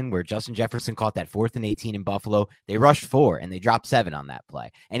season where Justin Jefferson caught that 4th and 18 in Buffalo? They rushed 4 and they dropped 7 on that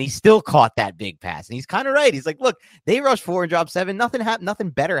play. And he still caught that big pass. And he's kind of right. He's like, look, they rushed 4 and dropped 7. Nothing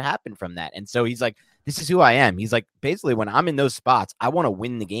better happened from that. And so he's like, this is who I am. He's like, basically, when I'm in those spots, I want to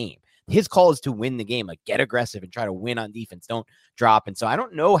win the game. His call is to win the game, like get aggressive and try to win on defense. Don't drop. And so I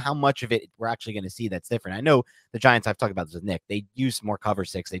don't know how much of it we're actually going to see that's different. I know the Giants, I've talked about this with Nick, they used more cover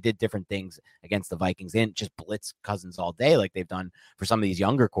 6. They did different things against the Vikings. They didn't just blitz Cousins all day like they've done for some of these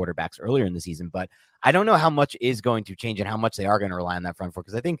younger quarterbacks earlier in the season. But I don't know how much is going to change and how much they are going to rely on that front 4.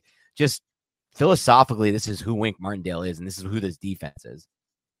 Because I think just philosophically, this is who Wink Martindale is and this is who this defense is.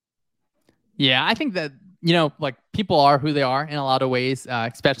 Yeah, I think that, like people are who they are in a lot of ways,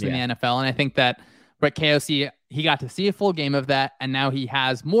 especially in the NFL. And I think that Brett KOC, he got to see a full game of that. And now he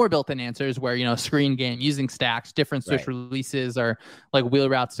has more built-in answers where, screen game, using stacks, different switch releases or like wheel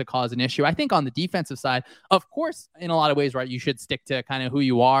routes to cause an issue. I think on the defensive side, of course, in a lot of ways, right, you should stick to kind of who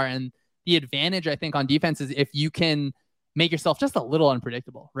you are. And the advantage, I think, on defense is if you can make yourself just a little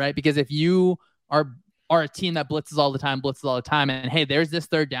unpredictable, right? Because if you are a team that blitzes all the time, and hey, there's this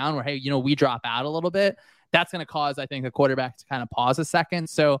 3rd down where, hey, we drop out a little bit, that's going to cause, I think, a quarterback to kind of pause a second.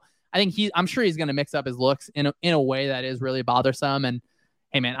 So I think I'm sure he's going to mix up his looks in a way that is really bothersome. And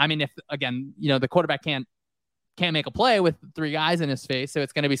hey, man, I mean, if again, the quarterback can't can't make a play with 3 guys in his face. So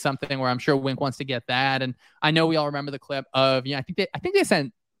it's going to be something where I'm sure Wink wants to get that. And I know we all remember the clip of, I think they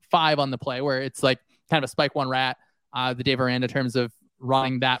sent 5 on the play where it's like kind of a spike one rat, the Dave Aranda terms of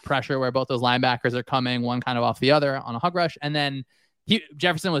running that pressure where both those linebackers are coming one kind of off the other on a hug rush. And then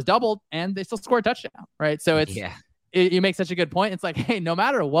Jefferson was doubled and they still scored a touchdown. Right. So you make such a good point. It's like, hey, no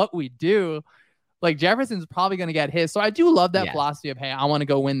matter what we do, like Jefferson's probably going to get his. So I do love that philosophy of, hey, I want to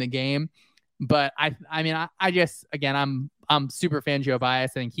go win the game. But I just, again, I'm super Fangio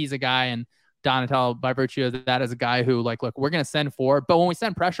biased. I think he's a guy, and Donatello, by virtue of that, is a guy who, like, look, we're going to send 4, but when we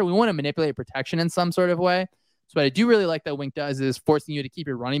send pressure, we want to manipulate protection in some sort of way. So what I do really like that Wink does is forcing you to keep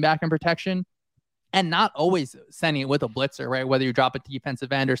your running back in protection and not always sending it with a blitzer, right? Whether you drop it to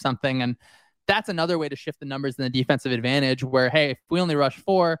defensive end or something. And that's another way to shift the numbers in the defensive advantage where, hey, if we only rush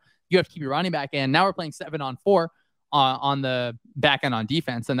 4, you have to keep your running back in. Now we're playing 7-on-4 on the back end on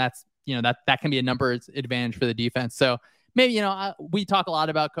defense. And that's, that can be a numbers advantage for the defense. So maybe, we talk a lot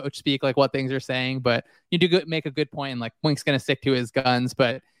about coach speak, like what things are saying, but you do make a good point. And like Wink's going to stick to his guns,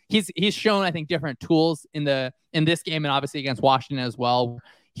 but he's shown, I think, different tools in this game and obviously against Washington as well.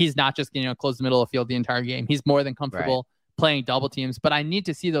 He's not just, close the middle of the field the entire game. He's more than comfortable playing double teams, but I need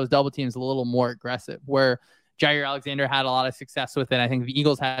to see those double teams a little more aggressive where Jair Alexander had a lot of success with it. I think the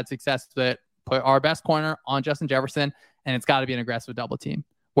Eagles had success with it, put our best corner on Justin Jefferson, and it's got to be an aggressive double team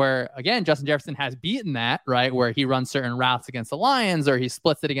where, again, Justin Jefferson has beaten that, right? Where he runs certain routes against the Lions or he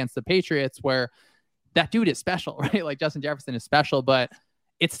splits it against the Patriots where that dude is special, right? Like Justin Jefferson is special, but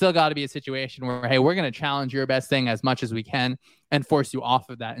it's still got to be a situation where, hey, we're going to challenge your best thing as much as we can and force you off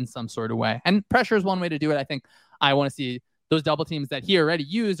of that in some sort of way. And pressure is one way to do it. I think I want to see those double teams that he already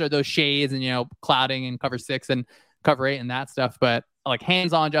used are those shades and, clouding and cover 6 and cover 8 and that stuff. But like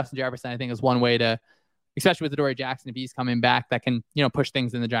hands-on Justin Jefferson, I think is one way to, especially with Adoree Jackson, if he's coming back, that can, push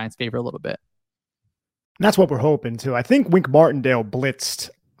things in the Giants' favor a little bit. And that's what we're hoping too. I think Wink Martindale blitzed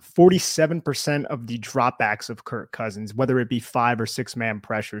 47% of the dropbacks of Kirk Cousins, whether it be 5 or 6 man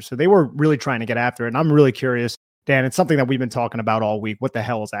pressure. So they were really trying to get after it. And I'm really curious, Dan, it's something that we've been talking about all week. What the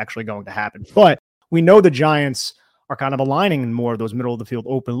hell is actually going to happen? But we know the Giants are kind of aligning in more of those middle of the field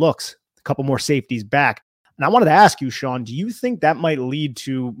open looks, a couple more safeties back. And I wanted to ask you, Sean, do you think that might lead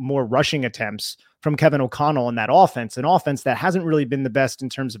to more rushing attempts from Kevin O'Connell in that offense, an offense that hasn't really been the best in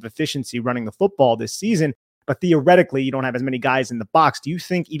terms of efficiency running the football this season? But theoretically, you don't have as many guys in the box. Do you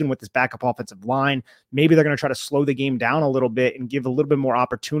think even with this backup offensive line, maybe they're going to try to slow the game down a little bit and give a little bit more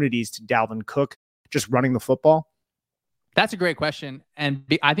opportunities to Dalvin Cook just running the football? That's a great question. And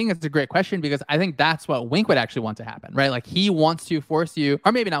I think it's a great question because I think that's what Wink would actually want to happen, right? Like he wants to force you,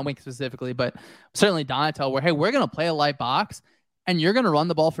 or maybe not Wink specifically, but certainly Donatello, where, hey, we're going to play a light box and you're going to run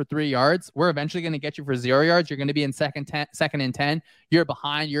the ball for 3 yards. We're eventually going to get you for 0 yards. You're going to be in second and 10. You're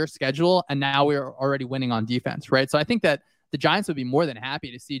behind your schedule. And now we're already winning on defense, right? So I think that the Giants would be more than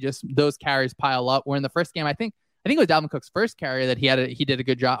happy to see just those carries pile up. Where in the first game, I think it was Dalvin Cook's first carry that he did a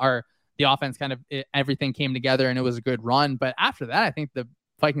good job, or the offense kind of, everything came together and it was a good run. But after that, I think the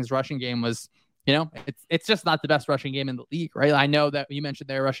Vikings rushing game was, it's just not the best rushing game in the league, right? I know that you mentioned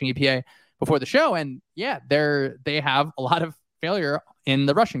their rushing EPA before the show, and yeah, they have a lot of failure in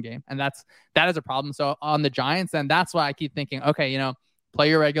the rushing game, and that is a problem. So on the Giants, and that's why I keep thinking, okay, play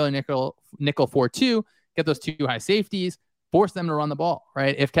your regular nickel 4-2, get those 2 high safeties, force them to run the ball,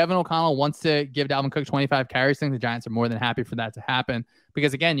 right? If Kevin O'Connell wants to give Dalvin Cook 25 carries, I think the Giants are more than happy for that to happen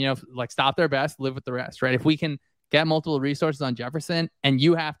because, again, like stop their best, live with the rest, right? If we can get multiple resources on Jefferson and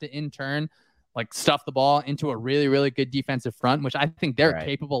you have to in turn like stuff the ball into a really, really good defensive front, which I think they're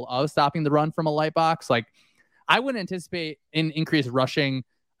capable of stopping the run from a light box, like I wouldn't anticipate increased rushing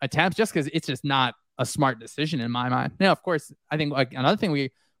attempts just because it's just not a smart decision in my mind. Now, of course, I think like another thing we're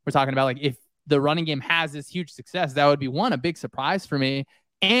talking about, like if the running game has this huge success, that would be a big surprise for me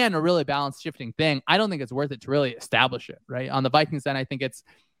and a really balanced shifting thing. I don't think it's worth it to really establish it, right? On the Vikings then, I think it's,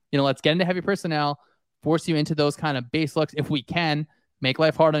 let's get into heavy personnel, force you into those kind of base looks if we can, make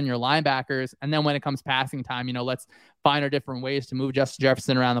life hard on your linebackers. And then when it comes passing time, let's find our different ways to move Justin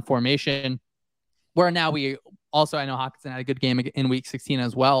Jefferson around the formation. Where now I know Hockenson had a good game in week 16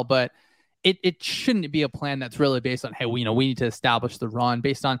 as well, but it shouldn't be a plan that's really based on, hey, we need to establish the run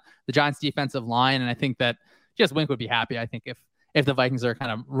based on the Giants defensive line. And I think that just Wink would be happy, I think, if the Vikings are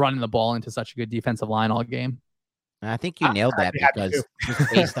kind of running the ball into such a good defensive line all game. I think you nailed that because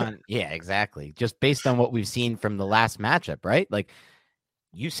just based on, exactly. Just based on what we've seen from the last matchup, right? Like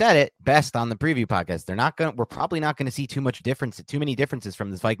you said it best on the preview podcast. We're probably not going to see too many differences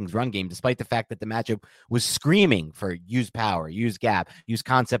from this Vikings run game, despite the fact that the matchup was screaming for use power, use gap, use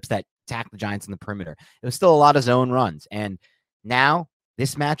concepts that attack the Giants in the perimeter. It was still a lot of zone runs. And now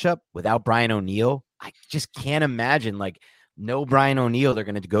this matchup without Brian O'Neill, I just can't imagine no Brian O'Neill. They're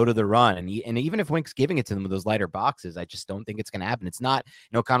going to go to the run. And even if Wink's giving it to them with those lighter boxes, I just don't think it's going to happen. It's not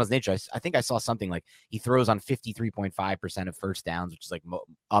O'Connell's nature. I think I saw something like he throws on 53.5% of first downs, which is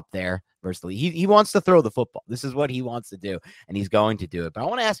up there versus the league. He wants to throw the football. This is what he wants to do, and he's going to do it. But I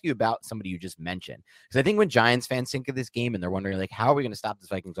want to ask you about somebody you just mentioned, because I think when Giants fans think of this game and they're wondering, how are we going to stop this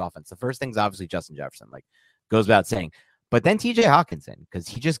Vikings offense? The first thing's obviously Justin Jefferson, goes without saying. But then TJ Hawkinson, because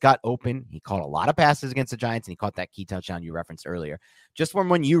he just got open. He caught a lot of passes against the Giants, and he caught that key touchdown you referenced earlier. Just from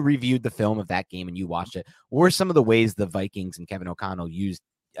when you reviewed the film of that game and you watched it, what were some of the ways the Vikings and Kevin O'Connell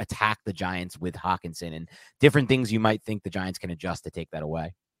attack the Giants with Hawkinson and different things you might think the Giants can adjust to take that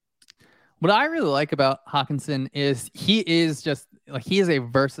away? What I really like about Hawkinson is he is a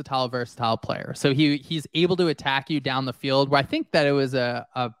versatile player. So he's able to attack you down the field, where I think that it was a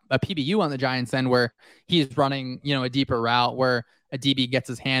PBU on the Giants end where he's running, a deeper route where a DB gets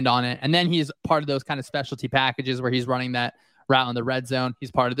his hand on it. And then he's part of those kind of specialty packages where he's running that route in the red zone. He's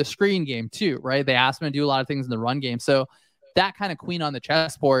part of the screen game too, right? They asked him to do a lot of things in the run game. So that kind of queen on the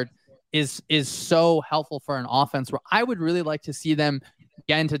chessboard is so helpful for an offense, where I would really like to see them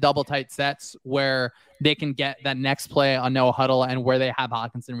get into double tight sets where they can get that next play on no huddle, and where they have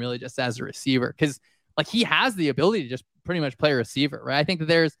Hawkinson really just as a receiver. Cause he has the ability to just pretty much play receiver, right? I think that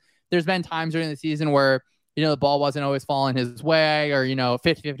there's been times during the season where, the ball wasn't always falling his way, or,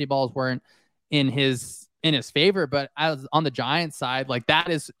 50-50 balls weren't in his favor. But as on the Giants side,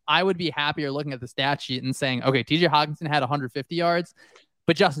 I would be happier looking at the stat sheet and saying, okay, TJ Hawkinson had 150 yards,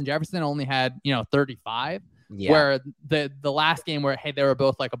 but Justin Jefferson only had, 35. Yeah. Where the last game where, hey, they were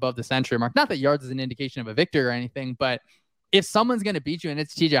both above the century mark. Not that yards is an indication of a victory or anything, but if someone's going to beat you and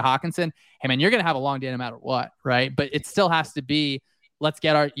it's TJ Hawkinson, hey man, you're going to have a long day no matter what, right? But it still has to be, let's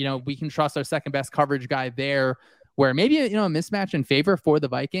get our, we can trust our second best coverage guy there, where maybe a mismatch in favor for the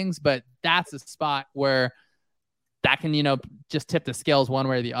Vikings, but that's a spot where that can, just tip the scales one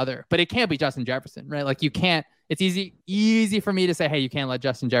way or the other. But it can't be Justin Jefferson, right? You can't. It's easy for me to say, hey, you can't let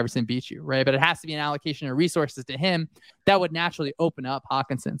Justin Jefferson beat you, right? But it has to be an allocation of resources to him that would naturally open up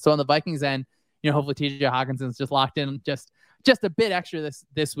Hawkinson. So on the Vikings end, hopefully TJ Hawkinson's just locked in just a bit extra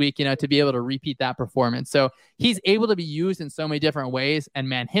this week, to be able to repeat that performance. So he's able to be used in so many different ways. And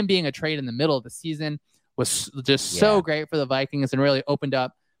man, him being a trade in the middle of the season was just so great for the Vikings and really opened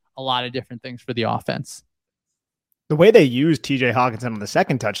up a lot of different things for the offense. The way they used TJ Hawkinson on the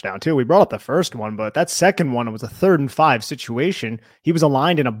second touchdown too, we brought up the first one, but that second one, it was a 3rd and 5 situation. He was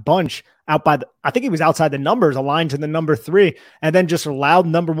aligned in a bunch out by I think he was outside the numbers, aligned to the number 3, and then just allowed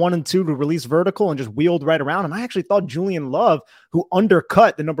number 1 and 2 to release vertical and just wheeled right around. And I actually thought Julian Love, who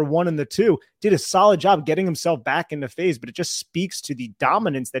undercut the number 1 and the 2, did a solid job getting himself back into phase, but it just speaks to the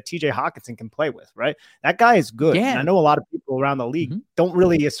dominance that TJ Hawkinson can play with, right? That guy is good. Yeah. And I know a lot of people around the league don't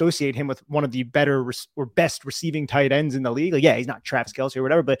really associate him with one of the better or best receiving tight ends in the league. He's not Travis Kelce or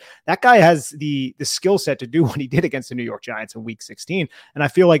whatever, but that guy has the skill set to do what he did against the New York Giants in week 16. And I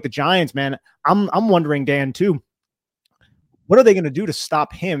feel like the Giants, man, I'm wondering, Dan, too, what are they going to do to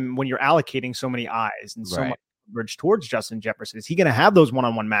stop him when you're allocating so many eyes and so much coverage towards Justin Jefferson? Is he going to have those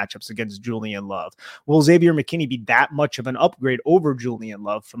one-on-one matchups against Julian Love? Will Xavier McKinney be that much of an upgrade over Julian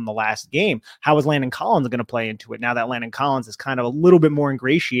Love from the last game? How is Landon Collins going to play into it now that Landon Collins is kind of a little bit more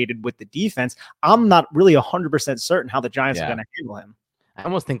ingratiated with the defense? I'm not really 100% certain how the Giants are going to handle him. I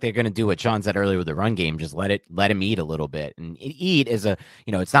almost think they're going to do what Sean said earlier with the run game. Just let him eat a little bit, and eat is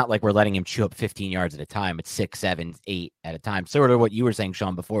it's not like we're letting him chew up 15 yards at a time. It's 6, 7, 8 at a time. Sort of what you were saying,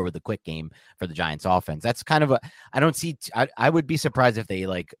 Sean, before with the quick game for the Giants offense. That's kind of I would be surprised if they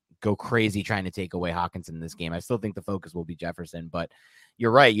go crazy trying to take away Hawkinson in this game. I still think the focus will be Jefferson, but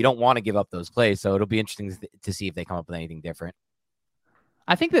you're right. You don't want to give up those plays. So it'll be interesting to see if they come up with anything different.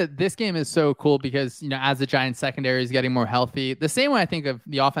 I think that this game is so cool because, as the Giants secondary is getting more healthy, the same way I think of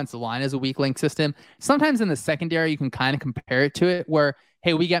the offensive line as a weak link system, sometimes in the secondary, you can kind of compare it to it where,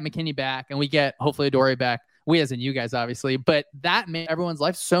 hey, we get McKinney back and we get hopefully Adoree back. We as in you guys, obviously, but that made everyone's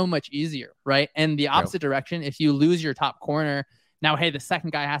life so much easier, right? And the opposite direction, if you lose your top corner, now, hey, the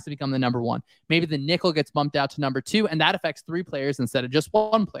second guy has to become the number 1. Maybe the nickel gets bumped out to number 2, and that affects 3 players instead of just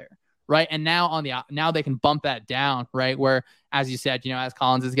 1 player. Right. And now now they can bump that down. Right. Where, as you said, as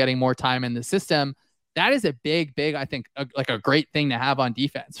Collins is getting more time in the system, that is a big, I think, a great thing to have on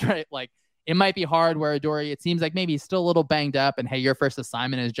defense. Right. It might be hard where Adoree, it seems like maybe he's still a little banged up and, hey, your first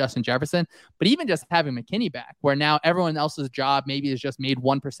assignment is Justin Jefferson. But even just having McKinney back, where now everyone else's job maybe is just made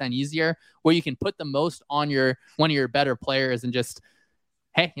 1% easier, where you can put the most on one of your better players and just,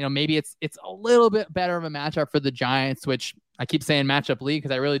 hey, maybe it's a little bit better of a matchup for the Giants, which I keep saying matchup league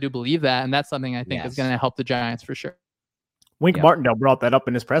because I really do believe that. And that's something I think is going to help the Giants for sure. Wink Martindale brought that up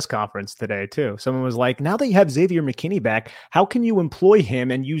in his press conference today, too. Someone was like, now that you have Xavier McKinney back, how can you employ him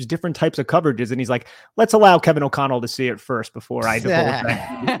and use different types of coverages? And he's like, let's allow Kevin O'Connell to see it first before I divulge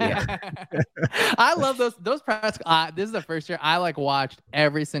that. I love those press. This is the first year I watched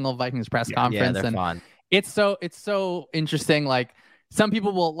every single Vikings press conference. They're fun. It's so interesting. Like, some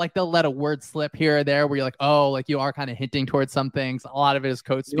people will they'll let a word slip here or there where you're like, oh, you are kind of hinting towards some things. A lot of it is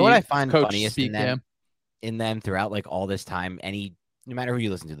coach speak. You know what I find funniest in them throughout all this time, no matter who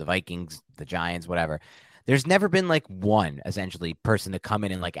you listen to, the Vikings, the Giants, whatever, there's never been one essentially person to come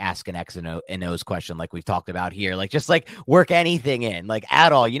in and ask an X and O's question like we've talked about here, just work anything in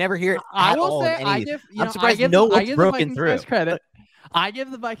at all. You never hear it. I will say I'm surprised no one's broken through. Credit. I give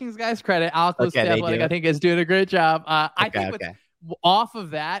the Vikings guys credit. Alex I think is doing a great job. I think off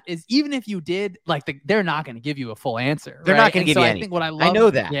of that is, even if you did they're not going to give you a full answer. They're not going to give you anything. I think what I love, I know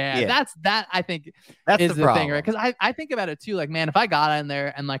that. That I think that's is the problem. thing, right? Because I think about it too. Man, if I got in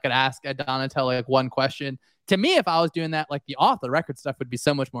there and could ask Donatello one question, to me, if I was doing that, the off the record stuff would be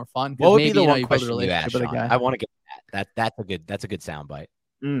so much more fun. What would be the one question you ask, Sean? I want to get that. That's a good soundbite.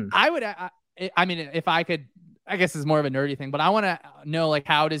 I would. I mean, if I could. I guess it's more of a nerdy thing, but I want to know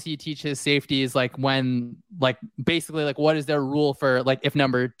how does he teach his safeties when basically what is their rule for if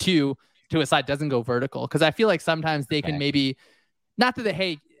number 2 to a side doesn't go vertical, because I feel sometimes they can maybe not that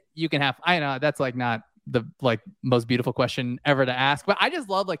hey you can have, I know that's not the most beautiful question ever to ask, but I just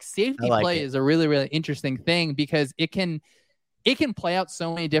love safety play is a really, really interesting thing because it can play out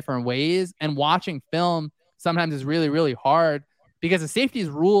so many different ways, and watching film sometimes is really, really hard because the safety's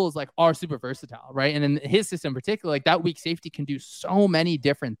rules are super versatile, right? And in his system in particular, that weak safety can do so many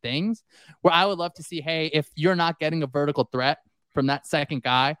different things, where I would love to see, hey, if you're not getting a vertical threat from that second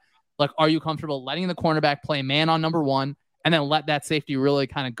guy, are you comfortable letting the cornerback play man on number 1 and then let that safety really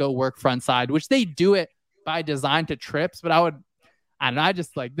kind of go work front side, which they do it by design to trips. But I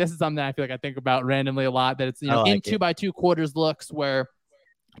just this is something I feel I think about randomly a lot, that it's, in 2x2 quarters looks where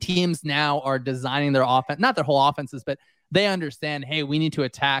teams now are designing their offense, not their whole offenses, but they understand, hey, we need to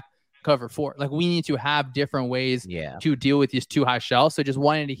attack cover 4. We need to have different ways to deal with these 2 high shells. So just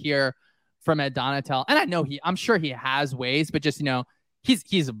wanted to hear from Ed Donatell. And I know I'm sure he has ways, but just,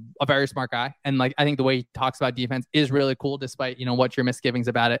 he's a very smart guy. And I think the way he talks about defense is really cool, despite, what your misgivings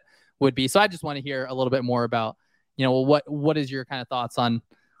about it would be. So I just want to hear a little bit more about, what is your kind of thoughts on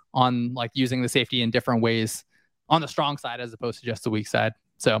using the safety in different ways on the strong side as opposed to just the weak side.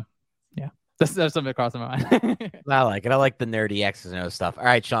 So yeah. That's something across my mind. I like it. I like the nerdy X's and O's stuff. All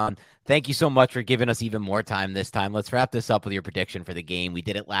right, Sean, thank you so much for giving us even more time this time. Let's wrap this up with your prediction for the game. We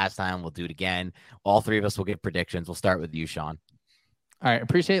did it last time. We'll do it again. All 3 of us will give predictions. We'll start with you, Sean. All right.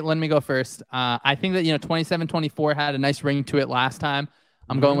 Appreciate letting me go first. I think that, 27-24 had a nice ring to it last time.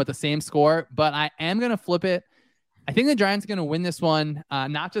 I'm going with the same score, but I am going to flip it. I think the Giants are going to win this one,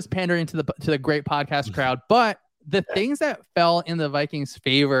 not just pandering to the great podcast crowd, but the things that fell in the Vikings'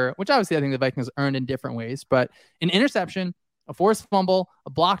 favor, which obviously I think the Vikings earned in different ways, but an interception, a forced fumble,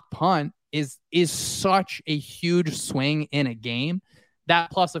 a blocked punt is such a huge swing in a game. That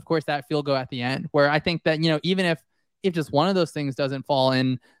plus, of course, that field goal at the end, where I think that, even if just one of those things doesn't fall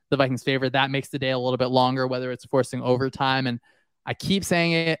in the Vikings' favor, that makes the day a little bit longer, whether it's forcing overtime. And I keep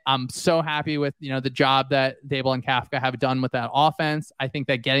saying it, I'm so happy with, the job that Dable and Kafka have done with that offense. I think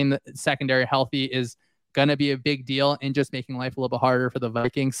that getting the secondary healthy is going to be a big deal and just making life a little bit harder for the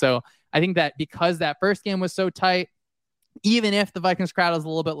Vikings. So I think that because that first game was so tight, even if the Vikings crowd is a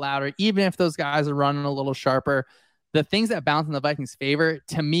little bit louder, even if those guys are running a little sharper, the things that bounce in the Vikings' favor,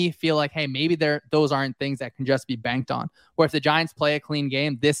 to me, feel like, hey, maybe those aren't things that can just be banked on. Or if the Giants play a clean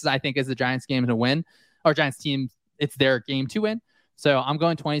game, I think, is the Giants' game to win. Or Giants team, it's their game to win. So I'm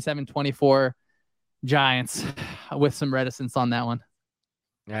going 27-24 Giants with some reticence on that one.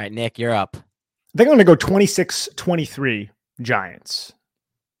 All right, Nick, you're up. I think I'm going to go 26-23 Giants.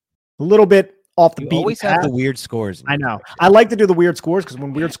 A little bit off the beat. You always have the weird scores. I know. I like to do the weird scores because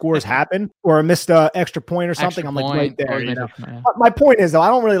when weird scores happen or I missed an extra point or something, I'm right there. My point is, though, I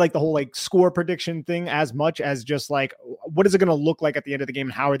don't really like the whole score prediction thing as much as just what is it going to look like at the end of the game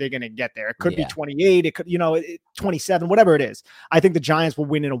and how are they going to get there? It could be 28. It could, 27, whatever it is. I think the Giants will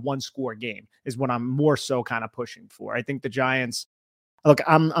win in a 1-score game is what I'm more so kind of pushing for. I think the Giants, look,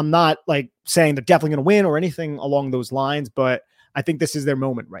 I'm not saying they're definitely going to win or anything along those lines, but I think this is their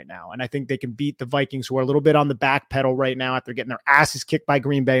moment right now. And I think they can beat the Vikings, who are a little bit on the back pedal right now after getting their asses kicked by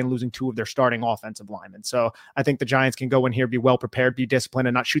Green Bay and losing 2 of their starting offensive linemen. So I think the Giants can go in here, be well prepared, be disciplined,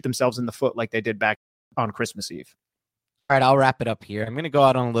 and not shoot themselves in the foot like they did back on Christmas Eve. All right, I'll wrap it up here. I'm going to go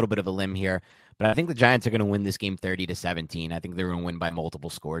out on a little bit of a limb here, but I think the Giants are going to win this game 30-17. I think they're going to win by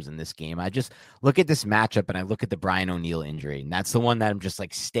multiple scores in this game. I just look at this matchup and I look at the Brian O'Neill injury, and that's the one that I'm just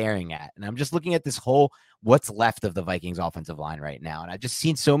like staring at. And I'm just looking at this whole what's left of the Vikings offensive line right now. And I've just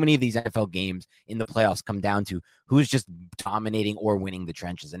seen so many of these NFL games in the playoffs come down to who's just dominating or winning the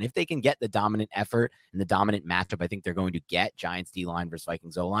trenches. And if they can get the dominant effort and the dominant matchup, I think they're going to get Giants D-line versus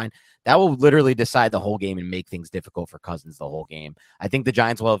Vikings O-line. That will literally decide the whole game and make things difficult for Cousins the whole game. I think the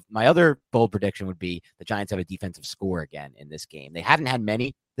Giants will have, my other bold prediction would be the Giants have a defensive score again in this game. They hadn't had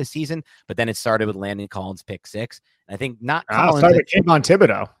many this season, but then it started with Landon Collins pick 6. And I think not Collins. Started with Kayvon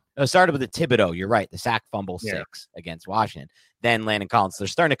Thibodeau. It started with the Thibodeau. You're right. The sack fumble 6 against Washington. Then Landon Collins. They're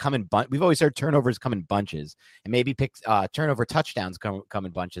starting to come in We've always heard turnovers come in bunches, and maybe turnover touchdowns come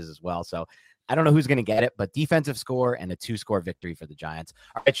in bunches as well. So I don't know who's going to get it, but defensive score and a 2-score victory for the Giants.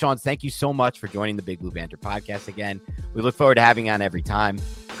 All right, Sean, thank you so much for joining the Big Blue Banter podcast again. We look forward to having you on every time.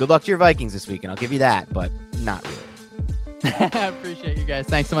 Good luck to your Vikings this week, and I'll give you that, but not really. I appreciate you guys.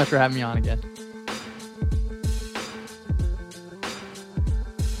 Thanks so much for having me on again.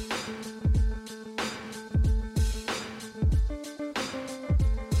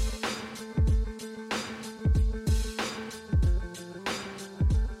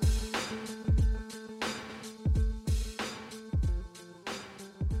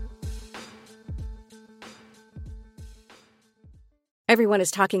 Everyone is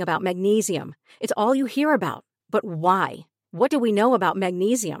talking about magnesium. It's all you hear about. But why? What do we know about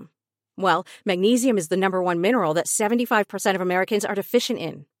magnesium? Well, magnesium is the number one mineral that 75% of Americans are deficient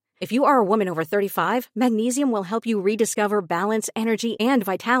in. If you are a woman over 35, magnesium will help you rediscover balance, energy, and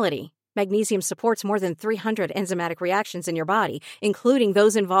vitality. Magnesium supports more than 300 enzymatic reactions in your body, including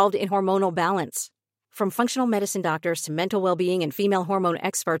those involved in hormonal balance. From functional medicine doctors to mental well-being and female hormone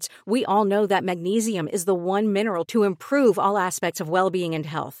experts, we all know that magnesium is the one mineral to improve all aspects of well-being and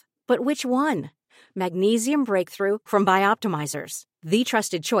health. But which one? Magnesium Breakthrough from Bioptimizers, the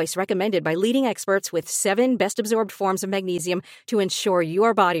trusted choice recommended by leading experts with 7 best-absorbed forms of magnesium to ensure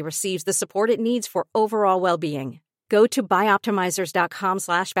your body receives the support it needs for overall well-being. Go to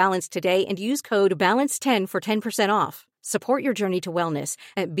bioptimizers.com/balance today and use code BALANCE10 for 10% off. Support your journey to wellness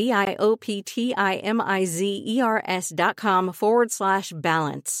at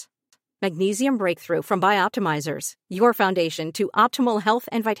bioptimizers.com/balance. Magnesium Breakthrough from Bioptimizers, your foundation to optimal health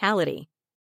and vitality.